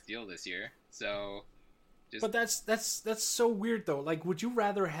a max deal this year. So, but that's so weird though. Like, would you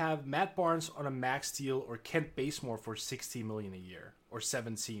rather have Matt Barnes on a max deal or Kent Bazemore for $16 million a year? Or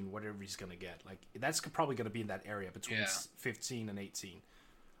 17, whatever he's going to get. Like, that's probably going to be in that area between 15 and 18.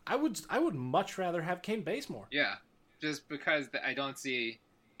 I would much rather have Kent Bazemore. Yeah, just because I don't see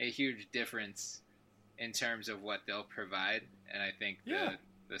a huge difference in terms of what they'll provide, and I think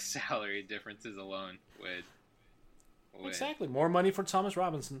the salary differences alone would... Exactly, more money for Thomas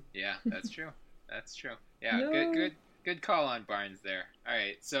Robinson. Yeah, that's true. That's true. Yeah, good call on Barnes there. All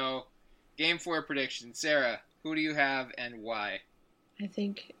right, so Game 4 prediction. Sarah, who do you have and why? I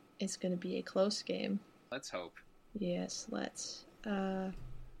think it's going to be a close game. Let's hope. Yes, let's. Man,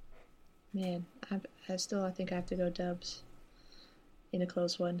 I think I have to go Dubs in a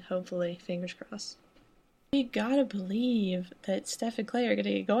close one. Hopefully, fingers crossed. You gotta believe that Steph and Clay are going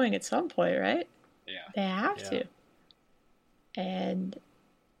to get going at some point, right? Yeah. They have to. And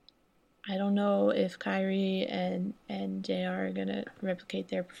I don't know if Kyrie and JR are going to replicate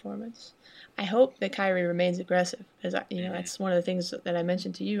their performance. I hope that Kyrie remains aggressive, because that's one of the things that I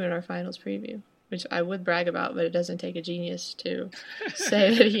mentioned to you in our finals preview, which I would brag about, but it doesn't take a genius to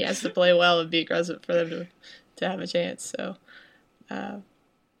say that he has to play well and be aggressive for them to have a chance. So,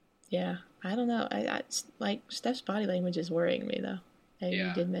 yeah, I don't know. I like Steph's body language is worrying me though.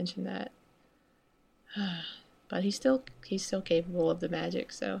 You did mention that, but he's still capable of the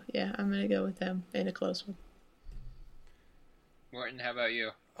magic. So yeah, I'm gonna go with them in a close one. Morten, how about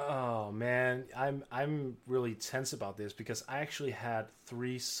you? Oh man, I'm really tense about this because I actually had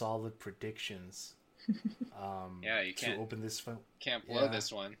 3 solid predictions. Yeah, you can't to open this. Can't blow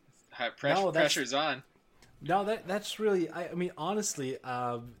this one. Pressure's on. No, that's really. I mean, honestly,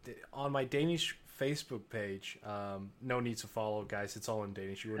 on my Danish Facebook page, no need to follow, guys. It's all in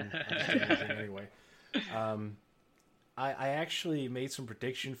Danish. You wouldn't understand anything anyway. I actually made some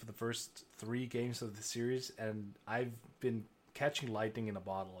prediction for the first 3 games of the series, and I've been catching lightning in a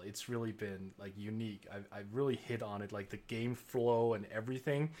bottle. It's really been like unique. I've really hit on it, like the game flow and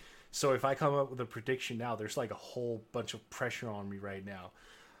everything. So if I come up with a prediction now, there's like a whole bunch of pressure on me right now.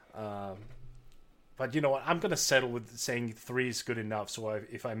 But you know what? I'm gonna settle with saying 3 is good enough. So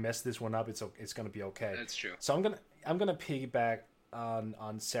if I mess this one up, it's gonna be okay. That's true. So I'm gonna piggyback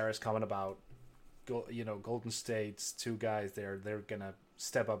on Sarah's comment about Golden State's 2 guys. They're gonna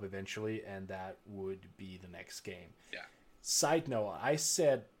step up eventually, and that would be the next game. Yeah. Side note: I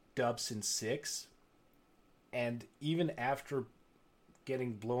said Dubs in 6, and even after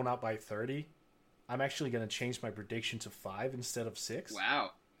getting blown out by 30, I'm actually gonna change my prediction to 5 instead of 6.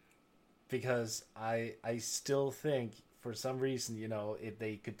 Wow. Because I still think for some reason,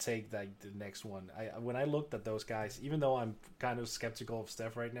 they could take the next one. When I looked at those guys, even though I'm kind of skeptical of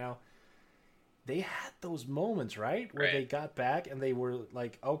Steph right now, they had those moments, right? Where they got back and they were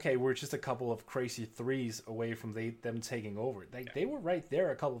like, okay, we're just a couple of crazy threes away from them taking over. They were right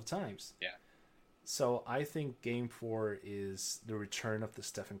there a couple of times. Yeah. So I think Game 4 is the return of the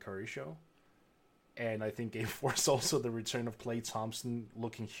Stephen Curry show. And I think Game 4 is also the return of Klay Thompson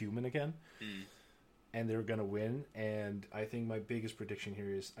looking human again. Mm. And they're going to win. And I think my biggest prediction here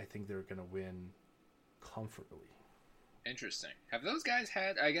is I think they're going to win comfortably. Interesting. Have those guys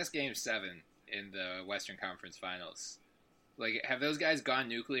had, I guess, Game 7 in the Western Conference Finals? Like, have those guys gone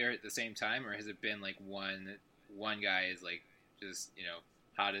nuclear at the same time? Or has it been like one guy is like just,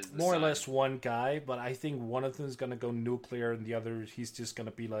 hot as the More sun? or less one guy, but I think one of them is going to go nuclear and the other, he's just going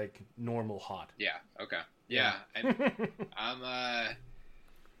to be like normal hot. Yeah, okay. Yeah.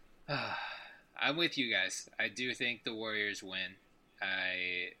 I'm with you guys. I do think the Warriors win.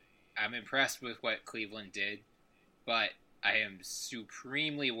 I'm impressed with what Cleveland did, but I am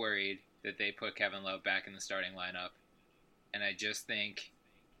supremely worried that they put Kevin Love back in the starting lineup. And I just think,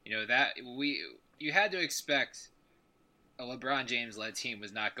 that you had to expect a LeBron James-led team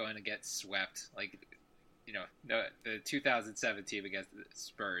was not going to get swept. Like, the 2007 team against the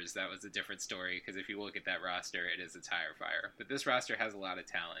Spurs, that was a different story, because if you look at that roster, it is a tire fire. But this roster has a lot of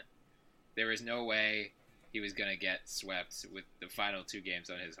talent. There was no way he was going to get swept with the final 2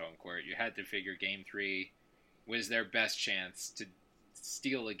 games on his home court. You had to figure Game 3 was their best chance to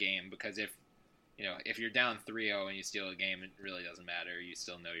steal a game, because if you're down 3-0 and you steal a game, it really doesn't matter. You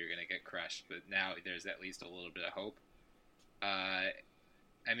still know you're going to get crushed. But now there's at least a little bit of hope. I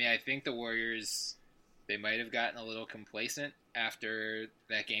think the Warriors, they might have gotten a little complacent after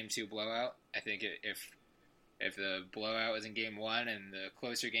that Game 2 blowout. I think if the blowout was in Game 1 and the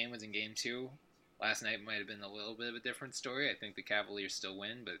closer game was in Game 2, last night might have been a little bit of a different story. I think the Cavaliers still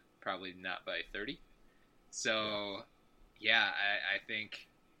win, but probably not by 30. So,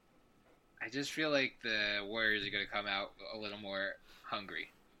 I just feel like the Warriors are going to come out a little more hungry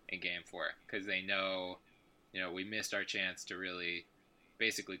in Game 4, because they know, we missed our chance to really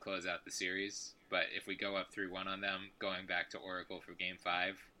basically close out the series. But if we go up 3-1 on them, going back to Oracle for Game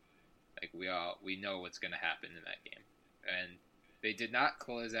 5, like we know what's going to happen in that game. And they did not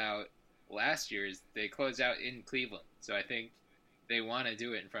close out last year's. They closed out in Cleveland. So I think they want to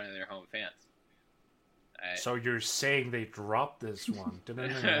do it in front of their home fans. So you're saying they dropped this one?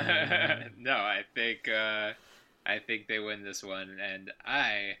 No, I think they win this one, and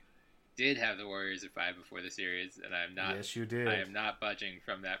I did have the Warriors at 5 before the series, and I'm not. Yes, you did. I am not budging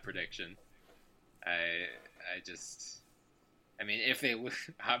from that prediction. If they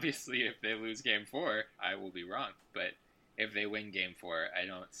obviously if they lose Game 4, I will be wrong. But if they win Game 4, I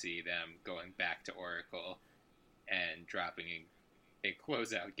don't see them going back to Oracle and dropping a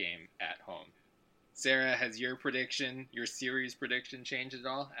closeout game at home. Sarah, has your series prediction changed at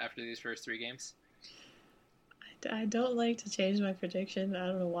all after these first 3 games? I don't like to change my prediction. I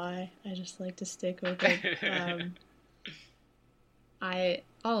don't know why. I just like to stick with it.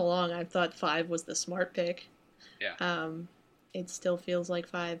 All along I thought 5 was the smart pick. Yeah. It still feels like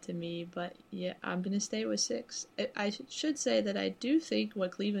 5 to me, but yeah, I'm going to stay with 6. I should say that I do think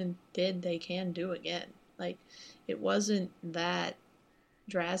what Cleveland did, they can do again. Like, it wasn't that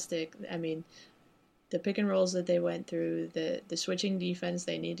drastic. I mean, the pick and rolls that they went through, the switching defense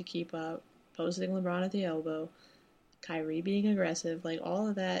they need to keep up, posting LeBron at the elbow, Kyrie being aggressive, like all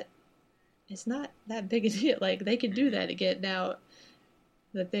of that, it's not that big a deal. Like, they could do that again. Now,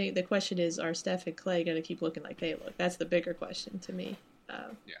 the question is, are Steph and Klay going to keep looking like they look? That's the bigger question to me.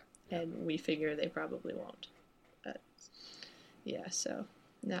 And we figure they probably won't. But, yeah, so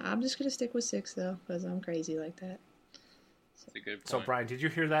no, I'm just going to stick with 6, though, because I'm crazy like that. That's a good point. So, Brian, did you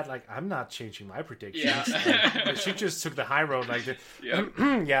hear that? Like, I'm not changing my predictions. Yeah. Like, she just took the high road. Like,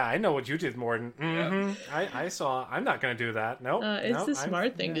 yeah, I know what you did, Morten. Mm-hmm. Yep. I saw. I'm not going to do that. Nope. It's the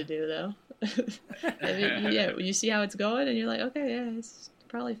smart thing to do, though. Yeah, you see how it's going, and you're like, okay, yeah, it's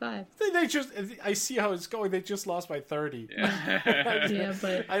probably 5. I see how it's going. They just lost by 30. Yeah,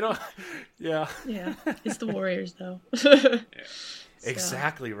 but I don't. Yeah. Yeah, it's the Warriors though.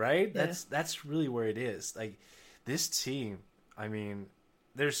 Exactly, right? Yeah. That's really where it is. Like this team, I mean,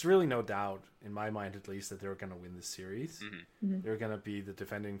 there's really no doubt in my mind, at least, that they're going to win this series. Mm-hmm. They're going to be the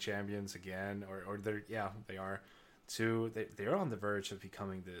defending champions again, or they are. Two, they're on the verge of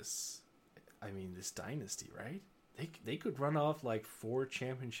becoming this dynasty, right? They could run off like 4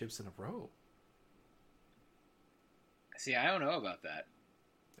 championships in a row. See, I don't know about that.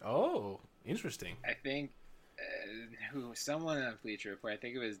 Oh, interesting. I think someone on Bleacher Report, I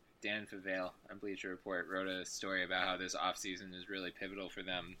think it was Dan Favale on Bleacher Report, wrote a story about how this offseason is really pivotal for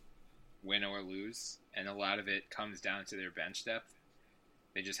them, win or lose, and a lot of it comes down to their bench depth.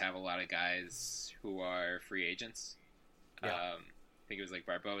 They just have a lot of guys who are free agents. Yeah. I think it was like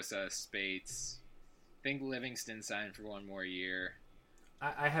Barbosa, Spates. I think Livingston signed for 1 more year.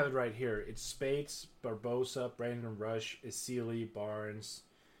 I have it right here. It's Spates, Barbosa, Brandon Rush, Isili, Barnes,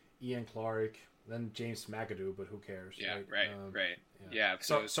 Ian Clark, then James McAdoo, but who cares? Yeah, right. Right. Yeah.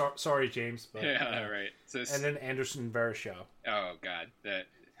 Sorry, James. But, yeah, right. So, and then Anderson Varashow. Oh God, that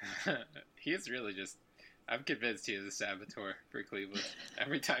he's really just. I'm convinced he is a saboteur for Cleveland.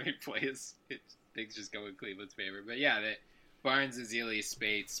 Every time he plays, things just go in Cleveland's favor. But yeah, that Barnes, Azili,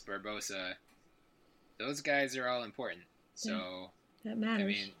 Spates, Barbosa, those guys are all important. So that matters. I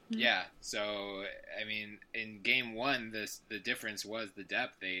mean, yeah. So I mean, in Game 1, the difference was the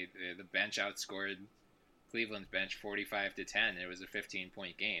depth. The bench outscored Cleveland's bench 45-10. It was a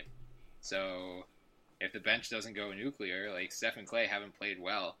 15-point game. So if the bench doesn't go nuclear, like Steph and Clay haven't played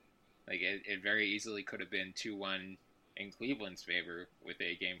well. Like it very easily could have been 2-1 in Cleveland's favor with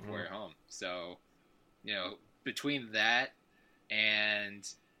a Game 4 at home. So, between that and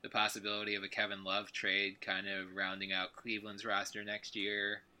the possibility of a Kevin Love trade kind of rounding out Cleveland's roster next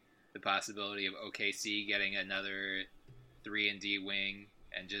year, the possibility of OKC getting another 3-and-D wing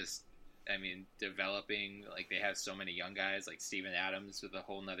and just, developing, like they have so many young guys like Steven Adams with a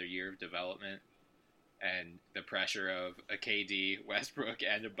whole nother year of development. And the pressure of a KD, Westbrook,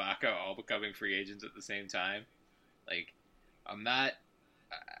 and Ibaka all becoming free agents at the same time. Like, I'm not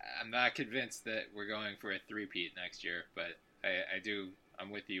convinced that we're going for a 3-peat next year, but I'm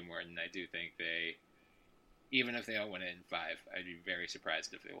with you, Morton. I do think even if they don't win it in 5, I'd be very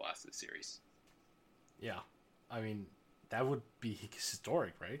surprised if they lost this series. Yeah. That would be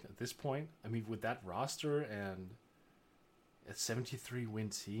historic, right? At this point, with that roster and a 73-win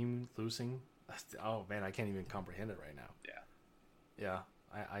team losing... Oh, man, I can't even comprehend it right now. Yeah,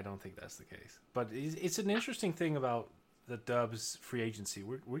 I don't think that's the case. But it's an interesting thing about the Dubs free agency.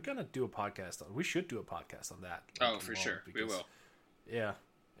 We're going to do a podcast on. We should do a podcast on that. Oh, for sure. We will. Yeah.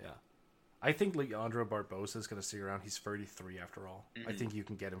 I think Leandro Barbosa is going to stick around. He's 33 after all. Mm-hmm. I think you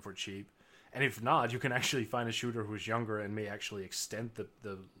can get him for cheap. And if not, you can actually find a shooter who's younger and may actually extend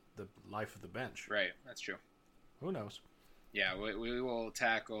the life of the bench. Right, that's true. Who knows? Yeah, we will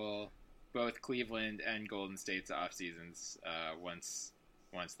tackle both Cleveland and Golden State's off seasons once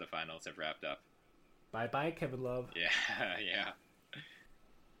the finals have wrapped up. Bye, Kevin Love. Yeah.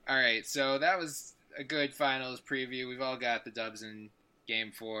 All right, so that was a good finals preview. We've all got the Dubs in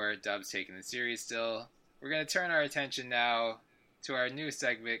Game 4. Dubs taking the series still. We're going to turn our attention now to our new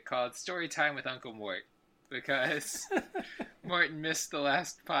segment called Story Time with Uncle Mort, because Morton missed the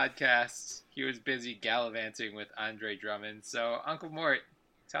last podcast. He was busy gallivanting with Andre Drummond. So, Uncle Mort,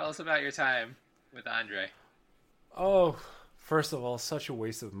 tell us about your time with Andre. Oh, first of all, such a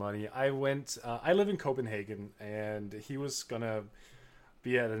waste of money. I live in Copenhagen, and he was going to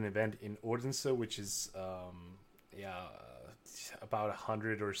be at an event in Odense, which is, about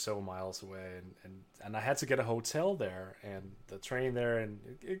 100 or so miles away. And I had to get a hotel there and the train there, and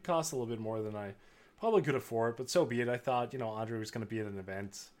it cost a little bit more than I probably could afford, but so be it. I thought, Andre was going to be at an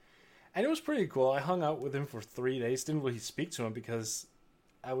event. And it was pretty cool. I hung out with him for 3 days, didn't really speak to him because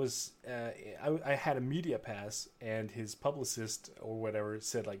I had a media pass, and his publicist or whatever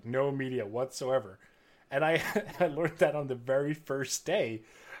said like no media whatsoever, and I learned that on the very first day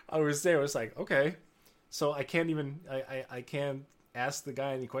I was there. I was like, okay, so I can't ask the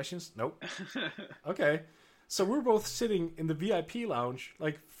guy any questions. Nope. Okay, so we're both sitting in the VIP lounge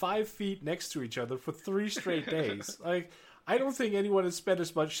like 5 feet next to each other for 3 straight days. Like, I don't think anyone has spent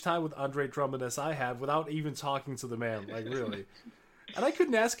as much time with Andre Drummond as I have without even talking to the man. Like, really. And I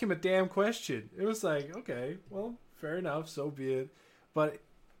couldn't ask him a damn question. It was like, okay, well, fair enough, so be it. But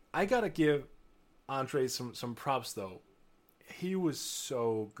I gotta give Andre some props, though. He was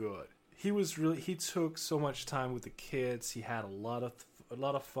so good. He took so much time with the kids. He had a lot of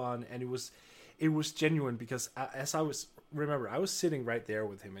lot of fun, and it was genuine because as I was sitting right there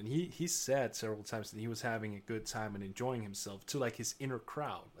with him, and he said several times that he was having a good time and enjoying himself to like his inner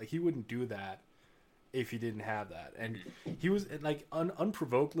crowd. Like he wouldn't do that if he didn't have that. And he was like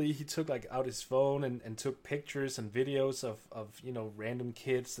unprovokedly, he took like out his phone and took pictures and videos of random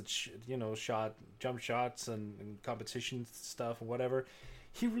kids that shot jump shots and competition stuff and whatever.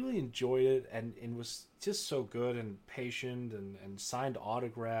 He really enjoyed it and was just so good and patient and signed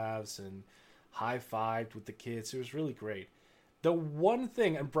autographs and high-fived with the kids. It was really great. The one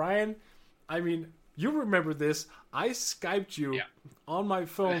thing, and Brian, I mean, you remember this, I Skyped you on my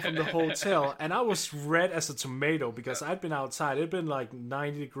phone from the hotel, and I was red as a tomato because I'd been outside. It'd been like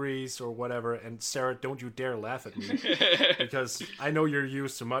 90 degrees or whatever, and Sarah, don't you dare laugh at me because I know you're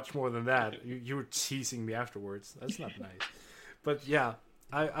used to much more than that. You were teasing me afterwards. That's not nice. But yeah,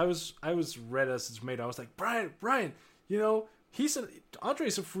 I was red as a tomato. I was like, Brian,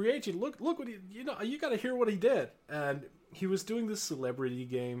 Andre's a free agent. Look what you got to hear what he did. And he was doing this celebrity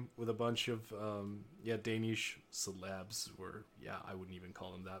game with a bunch of Danish celebs, or I wouldn't even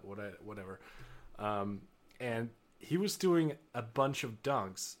call them that, whatever. And he was doing a bunch of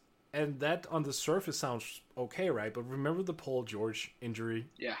dunks, and that on the surface sounds okay, right? But remember the Paul George injury?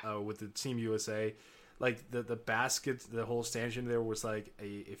 With the Team USA, like the basket, the whole stanchion there was like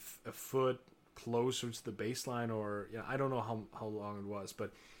a foot closer to the baseline, or I don't know how long it was,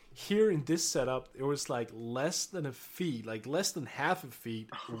 but here in this setup it was like less than a feet, like less than half a feet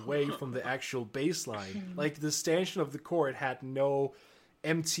away from the actual baseline. Like the stanchion of the court had no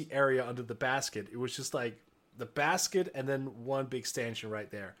empty area under the basket. It was just like the basket and then one big stanchion right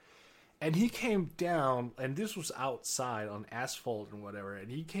there. And he came down, and this was outside on asphalt and whatever,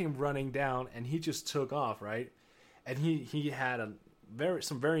 and he came running down and he just took off, right? And he had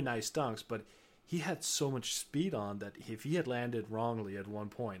some very nice dunks, but he had so much speed on that if he had landed wrongly at one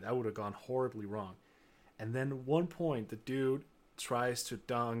point, that would have gone horribly wrong. And then at one point, the dude tries to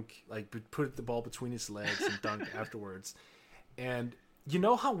dunk, like put the ball between his legs and dunk afterwards. And you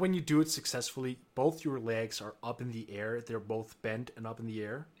know how when you do it successfully, both your legs are up in the air, they're both bent and up in the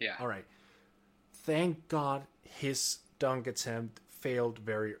air? Yeah. All right. Thank God his dunk attempt failed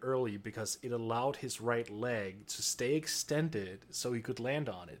very early because it allowed his right leg to stay extended so he could land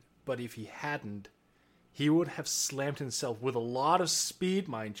on it. But if he hadn't, he would have slammed himself with a lot of speed,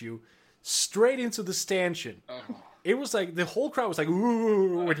 mind you, straight into the stanchion. Oh. It was like the whole crowd was like,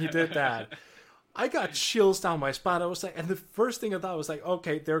 ooh, when he did that. I got chills down my spine. I was like, and the first thing I thought was like,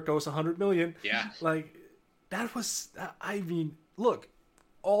 okay, there goes 100 million. Yeah. Like, that was, I mean, look,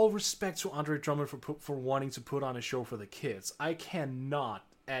 all respect to Andre Drummond for wanting to put on a show for the kids. I cannot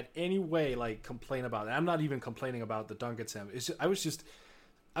at any way like complain about it. I'm not even complaining about the dunk attempt. It's just,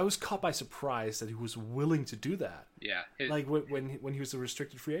 I was caught by surprise that he was willing to do that. Yeah. Like when he was a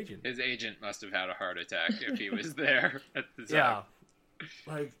restricted free agent. His agent must have had a heart attack if he was there at the time. Yeah.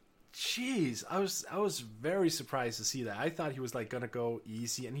 Like, jeez, I was very surprised to see that. I thought he was like gonna go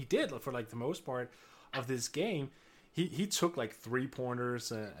easy, and he did for like the most part of this game. He took like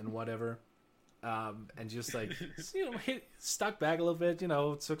 3-pointers and whatever, and just like stuck back a little bit,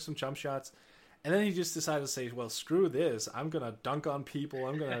 took some jump shots, and then he just decided to say, well, screw this, I'm gonna dunk on people,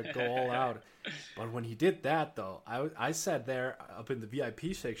 I'm gonna go all out. But when he did that though, I sat there up in the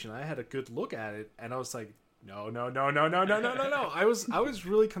VIP section, I had a good look at it, and I was like, no. I was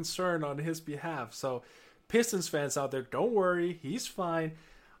really concerned on his behalf. So Pistons fans out there, don't worry, he's fine.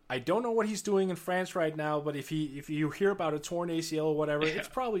 I don't know what he's doing in France right now, but if you hear about a torn ACL or whatever, it's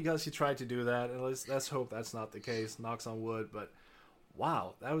probably because he tried to do that. And let's hope that's not the case. Knocks on wood. But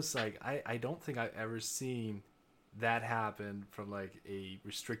wow, that was like, I don't think I've ever seen that happen from like a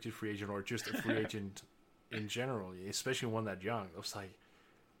restricted free agent or just a free agent in general, especially one that young. I was like,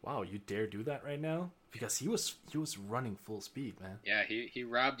 wow, you dare do that right now? Because he was running full speed, man. Yeah, he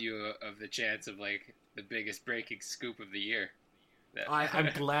robbed you of the chance of like the biggest breaking scoop of the year. I'm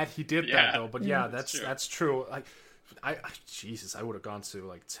glad he did that though, but yeah, that's true. Jesus, I would have gone to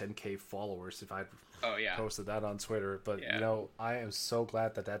like 10K followers if I'd posted that on Twitter. But I am so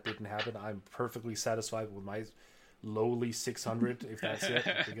glad that didn't happen. I'm perfectly satisfied with my lowly 600 if that's it,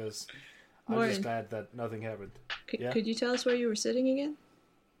 because I'm just glad that nothing happened. Could you tell us where you were sitting again?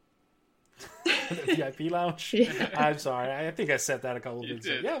 The VIP lounge? Yeah. I'm sorry. I think I said that a couple of weeks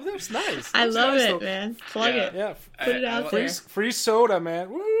ago. Yeah, that was nice. I love it, man. Plug it. Yeah. Put it out there. Free soda, man.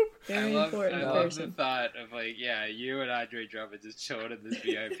 Woo! Very important. I love the thought of like, you and Andre Drummond just chilling in this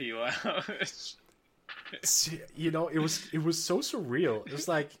VIP lounge. It was so surreal. It was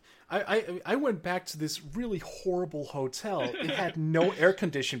like, I went back to this really horrible hotel. It had no air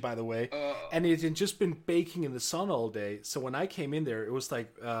conditioning, by the way, and it had just been baking in the sun all day. So when I came in there, it was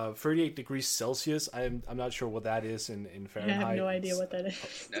like 38 degrees Celsius. I'm not sure what that is in Fahrenheit. I have no idea what that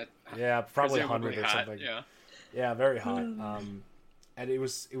is. Yeah, probably 100 or hot, something. Yeah, very hot. And it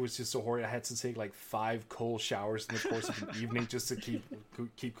was just so horrid. I had to take like 5 cold showers in the course of an evening just to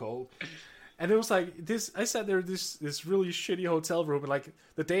keep cold. And it was like this. I sat there in this really shitty hotel room, and like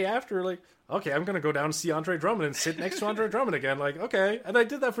the day after, like, okay, I'm gonna go down and see Andre Drummond and sit next to Andre Drummond again. Like, okay, and I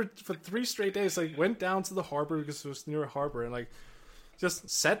did that for 3 straight days. Like, went down to the harbor because it was near a harbor, and like just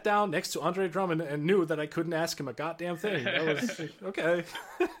sat down next to Andre Drummond and knew that I couldn't ask him a goddamn thing. That was like, okay.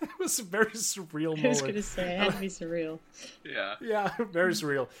 It was a very surreal moment. I was gonna say it had to be surreal. Yeah, very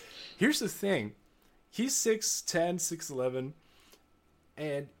surreal. Here's the thing: he's 6'10", 6'11".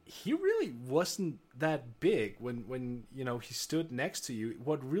 And he really wasn't that big when he stood next to you.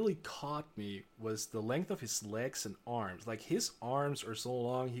 What really caught me was the length of his legs and arms. Like, his arms are so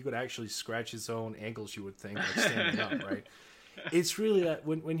long, he could actually scratch his own ankles, you would think, like standing up, right? It's really that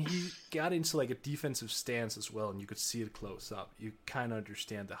when he got into like a defensive stance as well, and you could see it close up, you kind of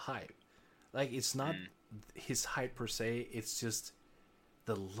understand the height. Like, it's not his height per se, it's just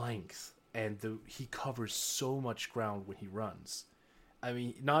the length. And he covers so much ground when he runs. I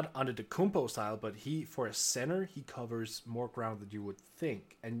mean, not under the Kumpo style, but for a center, he covers more ground than you would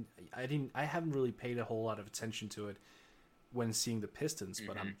think. And I haven't really paid a whole lot of attention to it when seeing the Pistons,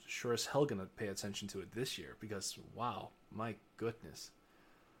 but I'm sure as hell gonna pay attention to it this year because, wow, my goodness.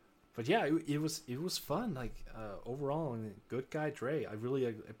 But yeah, it was fun. Like, overall, I mean, good guy Dre. I really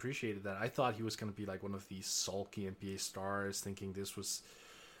appreciated that. I thought he was gonna be like one of these sulky NBA stars, thinking this was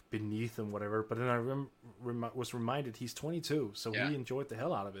beneath him, whatever. But then I was reminded he's 22, so he enjoyed the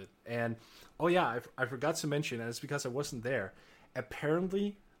hell out of it. And I forgot to mention, and it's because I wasn't there.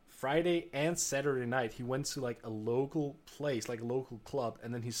 Apparently, Friday and Saturday night, he went to like a local place, like a local club,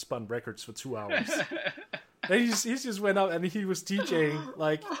 and then he spun records for 2 hours. Then he just went out and he was DJing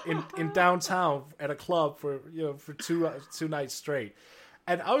like in downtown at a club for 2 nights straight.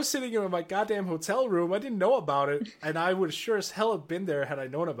 And I was sitting in my goddamn hotel room. I didn't know about it. And I would sure as hell have been there had I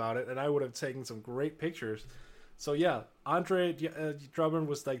known about it. And I would have taken some great pictures. So yeah, Andre Drummond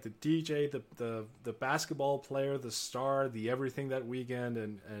was like the DJ, the basketball player, the star, the everything that weekend.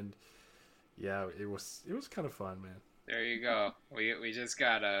 And yeah, it was kind of fun, man. There you go. We just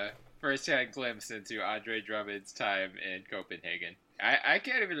got a first-hand glimpse into Andre Drummond's time in Copenhagen. I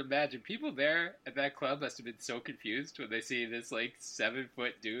can't even imagine. People there at that club must have been so confused when they see this like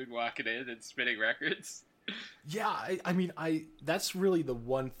 7-foot dude walking in and spinning records. Yeah, I mean, that's really the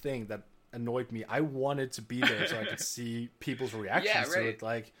one thing that annoyed me. I wanted to be there so I could see people's reactions to it.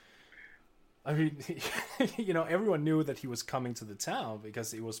 Like, I mean, everyone knew that he was coming to the town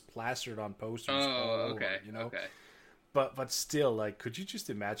because it was plastered on posters. Oh, okay. Okay. But still, like, could you just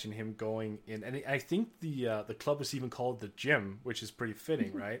imagine him going in? And I think the club was even called the Gym, which is pretty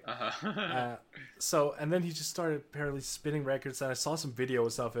fitting, right? So, and then he just started apparently spinning records, and I saw some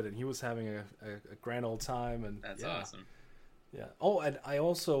videos of it, and he was having a grand old time. And that's awesome. Yeah. Oh, and I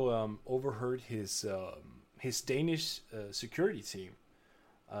also overheard his Danish security team.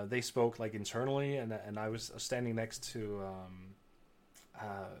 They spoke like internally, and I was standing next to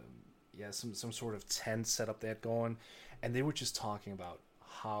some sort of tent setup they had going, and they were just talking about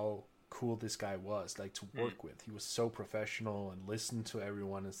how cool this guy was, like, to work with. He was so professional and listened to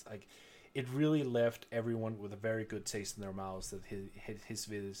everyone. It's like, it really left everyone with a very good taste in their mouths that his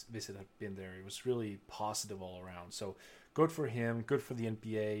visit had been there. It was really positive all around. So good for him, good for the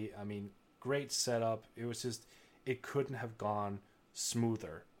NBA. I mean, great setup. It was just, it couldn't have gone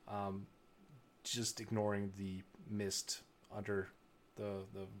smoother. Just ignoring the mist under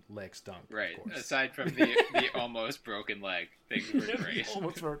the legs dunk, right? Of course. Aside from the almost broken leg, things were great.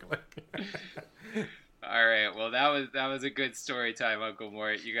 Almost broken leg. All right, well that was a good story time, Uncle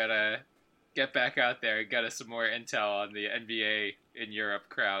Mort. You gotta get back out there and get us some more intel on the NBA in Europe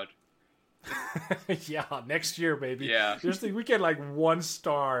crowd. Yeah, next year, baby. Yeah, we get like one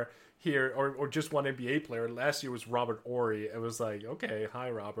star here, or just one NBA player. Last year was Robert Horry. It was like, okay, hi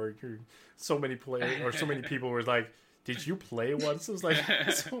Robert. So many players or so many people were like, did you play once? It was like,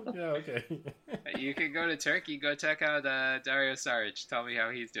 yeah, okay. You can go to Turkey. Go check out Dario Saric. Tell me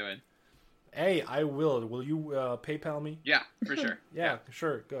how he's doing. Hey, I will. Will you PayPal me? Yeah, for sure. Yeah,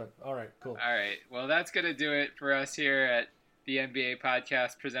 sure. Good. All right, cool. All right. Well, that's going to do it for us here at the NBA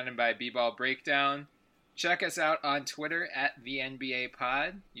Podcast presented by B-Ball Breakdown. Check us out on Twitter at the NBA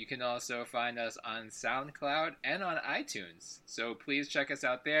Pod. You can also find us on SoundCloud and on iTunes. So please check us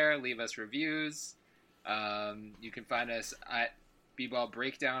out there. Leave us reviews. You can find us at B-Ball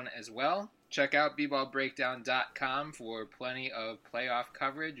Breakdown as well. Check out bballbreakdown.com for plenty of playoff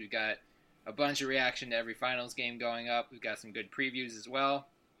coverage. We've got a bunch of reaction to every finals game going up. We've got some good previews as well.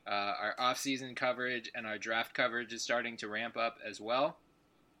 Our off-season coverage and our draft coverage is starting to ramp up as well.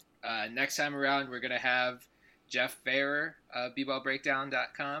 Next time around, we're going to have Jeff Farrer of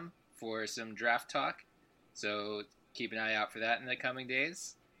bballbreakdown.com for some draft talk. So keep an eye out for that in the coming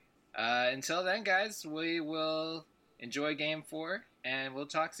days. Until then, guys, we will enjoy Game 4, and we'll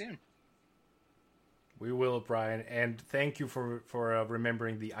talk soon. We will, Brian, and thank you for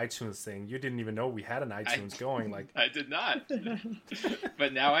remembering the iTunes thing. You didn't even know we had an iTunes going. I did not,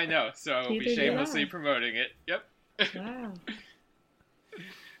 but now I know, so I'll be shamelessly promoting it. Yep. Wow.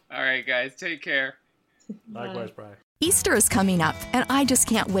 All right, guys, take care. Likewise, Brian. Easter is coming up, and I just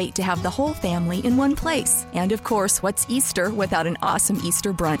can't wait to have the whole family in one place. And of course, what's Easter without an awesome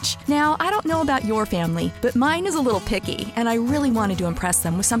Easter brunch? Now, I don't know about your family, but mine is a little picky, and I really wanted to impress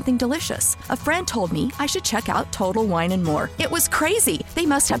them with something delicious. A friend told me I should check out Total Wine & More. It was crazy. They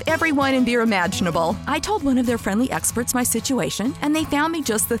must have every wine and beer imaginable. I told one of their friendly experts my situation, and they found me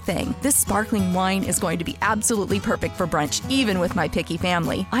just the thing. This sparkling wine is going to be absolutely perfect for brunch, even with my picky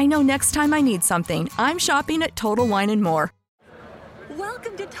family. I know next time I need something, I'm shopping at Total Wine & More.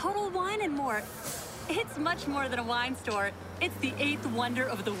 Welcome to Total Wine & More. It's much more than a wine store. It's the 8th wonder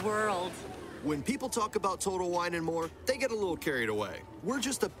of the world. When people talk about Total Wine & More, they get a little carried away. We're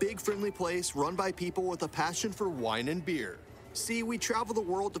just a big, friendly place run by people with a passion for wine and beer. See, we travel the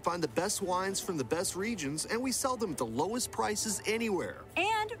world to find the best wines from the best regions, and we sell them at the lowest prices anywhere.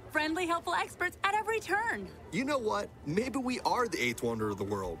 And friendly, helpful experts at every turn. You know what? Maybe we are the 8th wonder of the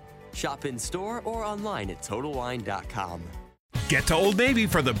world. Shop in store or online at TotalWine.com. Get to Old Navy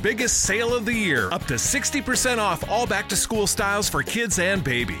for the biggest sale of the year. Up to 60% off all back-to-school styles for kids and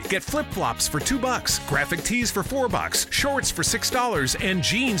baby. Get flip-flops for $2, graphic tees for $4, shorts for $6, and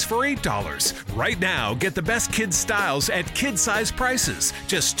jeans for $8. Right now, get the best kids' styles at kid-size prices.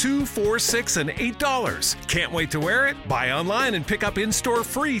 Just $2, $4, $6, and $8. Can't wait to wear it? Buy online and pick up in-store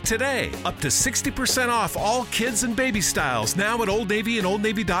free today. Up to 60% off all kids and baby styles now at Old Navy and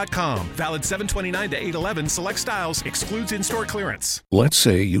OldNavy.com. Valid 7/29 to 8/11. Select styles. Excludes in-store clearance. Let's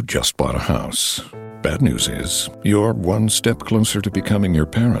say you just bought a house. Bad news is, you're one step closer to becoming your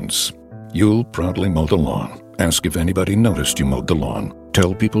parents. You'll proudly mow the lawn. Ask if anybody noticed you mowed the lawn.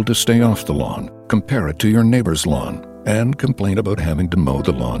 Tell people to stay off the lawn. Compare it to your neighbor's lawn. And complain about having to mow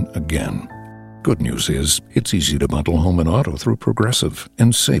the lawn again. Good news is, it's easy to bundle home and auto through Progressive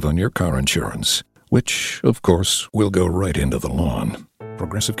and save on your car insurance, which, of course, will go right into the lawn.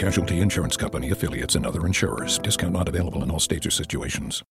 Progressive Casualty Insurance Company, affiliates, and other insurers. Discount not available in all states or situations.